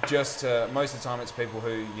 Just most of the time, it's people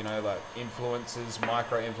who, you know, like influencers,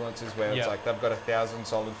 micro influencers, where Yeah. it's like they've got 1,000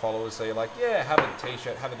 solid followers. So you're like, yeah, have a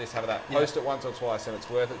t-shirt, have a this, have a that. Yeah. Post it once or twice, and it's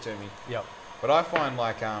worth it to me. Yep. But I find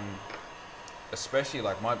like, especially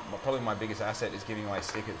like probably my biggest asset is giving away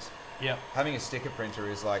stickers. Yep. Having a sticker printer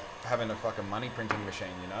is like having a fucking money printing machine,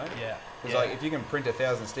 you know? Yeah. Because yeah. like if you can print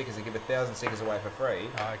 1,000 stickers and give 1,000 stickers away for free,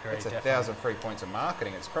 I agree. it's definitely. 1,000 free points of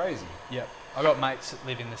marketing. It's crazy. Yep. I got mates that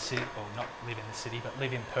live in the city, or not live in the city, but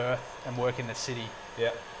live in Perth and work in the city.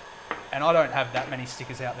 Yeah. And I don't have that many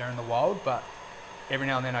stickers out there in the wild, but every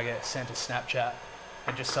now and then I get sent a Snapchat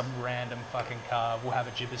and just some random fucking car will have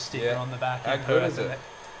a Jibbers sticker Yeah. on the back. How in good Perth is and it?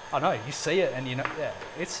 I know, you see it and you know, yeah,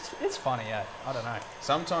 it's funny, yeah. I don't know.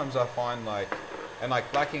 Sometimes I find like, and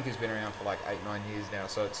like Black Ink has been around for like 8-9 years now,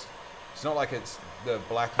 so it's not like it's the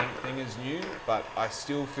Black Ink thing is new, but I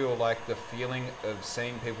still feel like the feeling of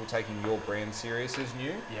seeing people taking your brand serious is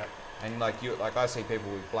new. Yep. And like I see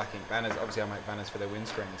people with Black Ink banners. Obviously, I make banners for their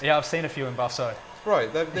windscreens. Yeah, I've seen a few in Busso. Bro,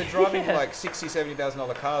 they're driving Yeah. like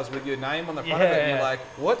 $60,000-$70,000 cars with your name on the front of it, and you're Yeah. like,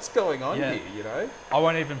 what's going on Yeah. here? You know? I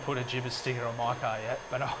won't even put a Jibbers sticker on my car yet,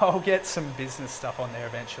 but I'll get some business stuff on there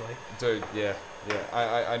eventually. Dude, yeah.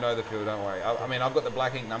 I know the feel. Don't worry. I mean, I've got the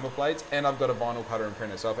Black Ink number plates, and I've got a vinyl cutter and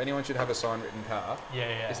printer. So if anyone should have a sign written car, Yeah.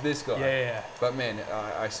 it's this guy. Yeah. But man,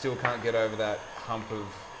 I still can't get over that hump of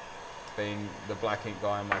being the Black Ink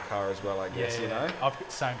guy in my car as well, I guess, you know? I've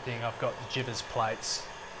got same thing. I've got the Jibbers plates,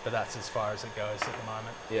 but that's as far as it goes at the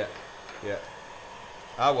moment. Yeah.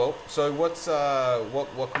 Ah, well, so what's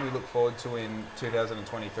what can we look forward to in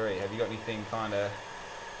 2023? Have you got anything kind of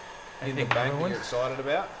in the Anything bank that ruined? you're excited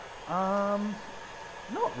about?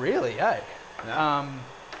 Not really, eh? No?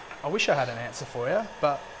 I wish I had an answer for you,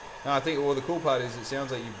 but No, I think, well, the cool part is it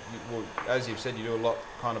sounds like well, as you've said, you do a lot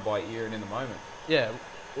kind of by ear and in the moment. yeah,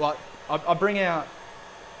 like I bring out.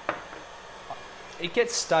 It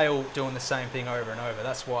gets stale doing the same thing over and over.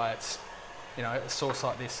 That's why it's, you know, a sauce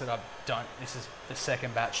like this that I don't. This is the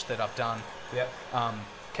second batch that I've done. Yeah.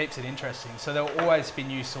 keeps it interesting. So there'll always be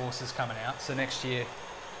new sauces coming out. So next year,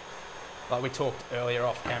 like we talked earlier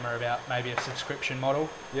off camera about maybe a subscription model.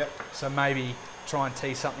 Yep. So maybe try and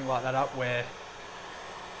tee something like that up where,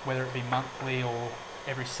 whether it be monthly or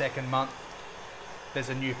every second month, there's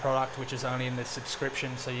a new product which is only in the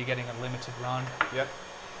subscription, so you're getting a limited run. Yep.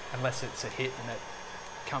 Unless it's a hit and it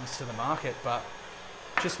comes to the market, but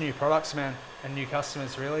just new products, man, and new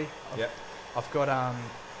customers, really. I've got I'm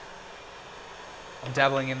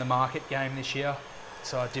dabbling in the market game this year,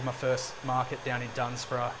 so I did my first market down in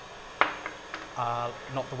Dunsborough.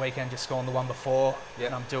 Not the weekend, just gone, the one before. Yep.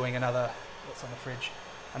 And I'm doing another. What's on the fridge?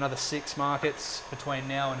 Another 6 markets between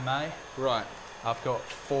now and May. Right. I've got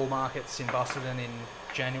 4 markets in Busselton in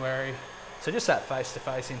January. So just that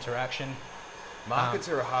face-to-face interaction. Markets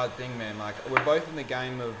are a hard thing, man. Like, we're both in the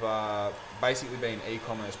game of basically being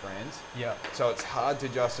e-commerce brands. Yeah. So it's hard to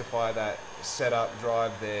justify that setup,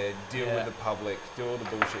 drive there, deal Yeah. with the public, do all the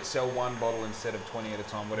bullshit, sell one bottle instead of 20 at a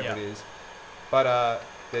time, whatever Yeah. it is. But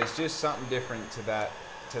there's just something different to that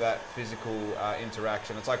physical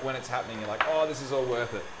interaction. It's like when it's happening, you're like, oh, this is all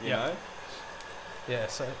worth it, you know? Yeah,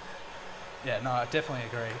 so, yeah, no, I definitely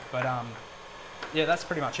agree. But, yeah, that's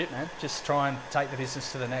pretty much it, man. Just try and take the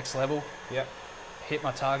business to the next level. Yep. Hit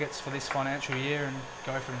my targets for this financial year and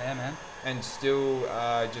go from there, man. And still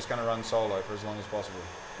just going to run solo for as long as possible.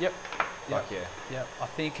 Yep. Like, yeah. Yeah, I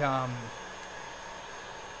think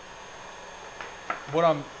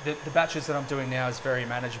the batches that I'm doing now is very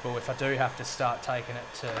manageable. If I do have to start taking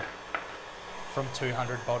it from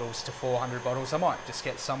 200 bottles to 400 bottles, I might just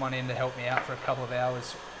get someone in to help me out for a couple of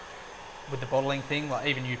hours with the bottling thing. Like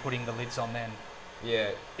even you putting the lids on, then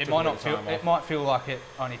Yeah. it might not feel. It might feel like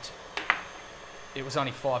it was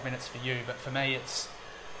only 5 minutes for you, but for me, it's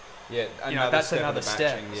that's another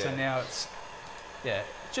step. Yeah. So now it's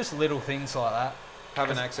just little things like that.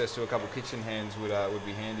 Having access to a couple kitchen hands would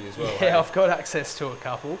be handy as well. Yeah, hey? I've got access to a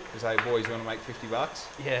couple. Because, hey, boys, you want to make $50?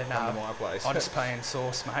 Yeah, no. Come to my place. I just pay in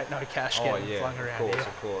sauce, mate. No cash getting flung around here.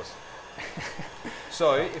 Of course.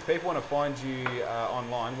 So, if people want to find you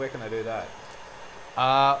online, where can they do that?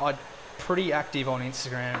 I'm pretty active on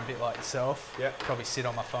Instagram, a bit like yourself. Yep. Probably sit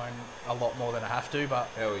on my phone a lot more than I have to, but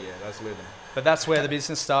Hell yeah, that's living. But that's where the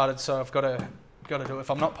business started, so I've got to do it. If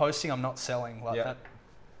I'm not posting, I'm not selling. Like that.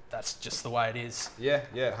 That's just the way it is. Yeah,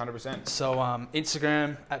 100%. So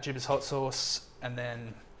Instagram at Jibbers Hot Sauce, and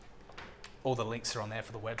then all the links are on there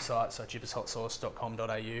for the website. So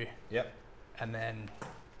jibbershotsauce.com.au. Yep. And then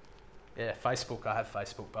Facebook. I have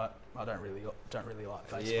Facebook, but I don't really like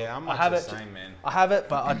Facebook. Yeah, I'm the same, man. I have it,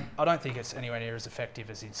 but I don't think it's anywhere near as effective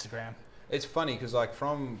as Instagram. It's funny because like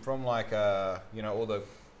from like all the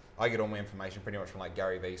I get all my information pretty much from like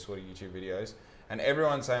Gary Vee sort of YouTube videos, and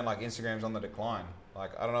everyone's saying like Instagram's on the decline.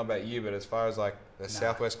 Like I don't know about you, but as far as like the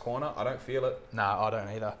southwest corner, I don't feel it. No, I don't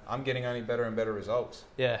either. I'm getting only better and better results.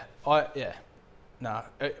 Yeah, No,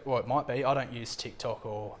 it might be. I don't use TikTok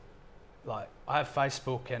or like I have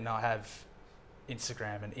Facebook and I have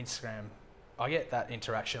Instagram, and Instagram I get that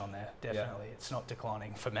interaction on there. Definitely, it's not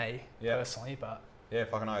declining for me personally, but. Yeah,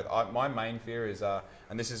 fucking know. My main fear is,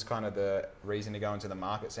 and this is kind of the reason to go into the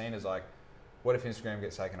market scene, is like, what if Instagram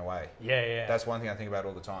gets taken away? Yeah. That's one thing I think about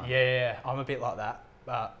all the time. Yeah. I'm a bit like that.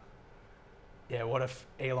 But, yeah, what if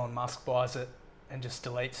Elon Musk buys it and just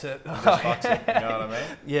deletes it? Just fucks it, you know what I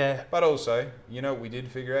mean? Yeah. But also, you know what we did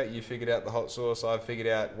figure out? You figured out the hot sauce, I figured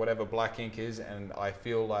out whatever black ink is, and I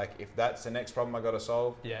feel like if that's the next problem I got to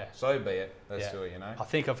solve, so be it. Let's do it, you know? I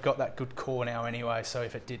think I've got that good core now anyway, so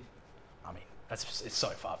if it did... It's so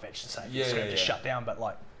far-fetched to say it's going to just shut down, but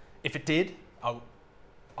like, if it did, I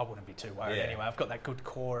wouldn't be too worried anyway. I've got that good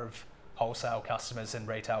core of wholesale customers and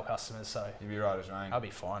retail customers, so... You'd be right as rain. I'll be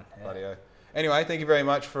fine. Yeah. Anyway, thank you very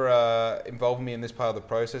much for involving me in this part of the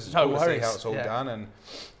process. It's cool to see how it's all done and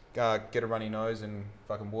get a runny nose and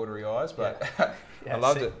fucking watery eyes, but I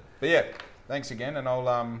loved it. But yeah, thanks again, and I'll...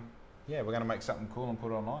 we're going to make something cool and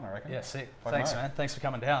put it online, I reckon. Yeah, sick. Thanks, man. Thanks for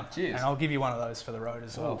coming down. Cheers. And I'll give you one of those for the road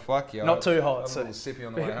as well. Oh, fuck yeah. Not too hot. A little sippy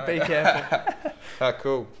on the way home. Be careful.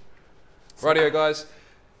 Cool. Rightio, guys.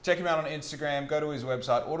 Check him out on Instagram. Go to his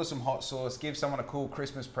website. Order some hot sauce. Give someone a cool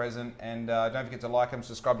Christmas present. And don't forget to like him,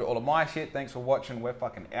 subscribe to all of my shit. Thanks for watching. We're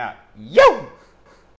fucking out. Yo!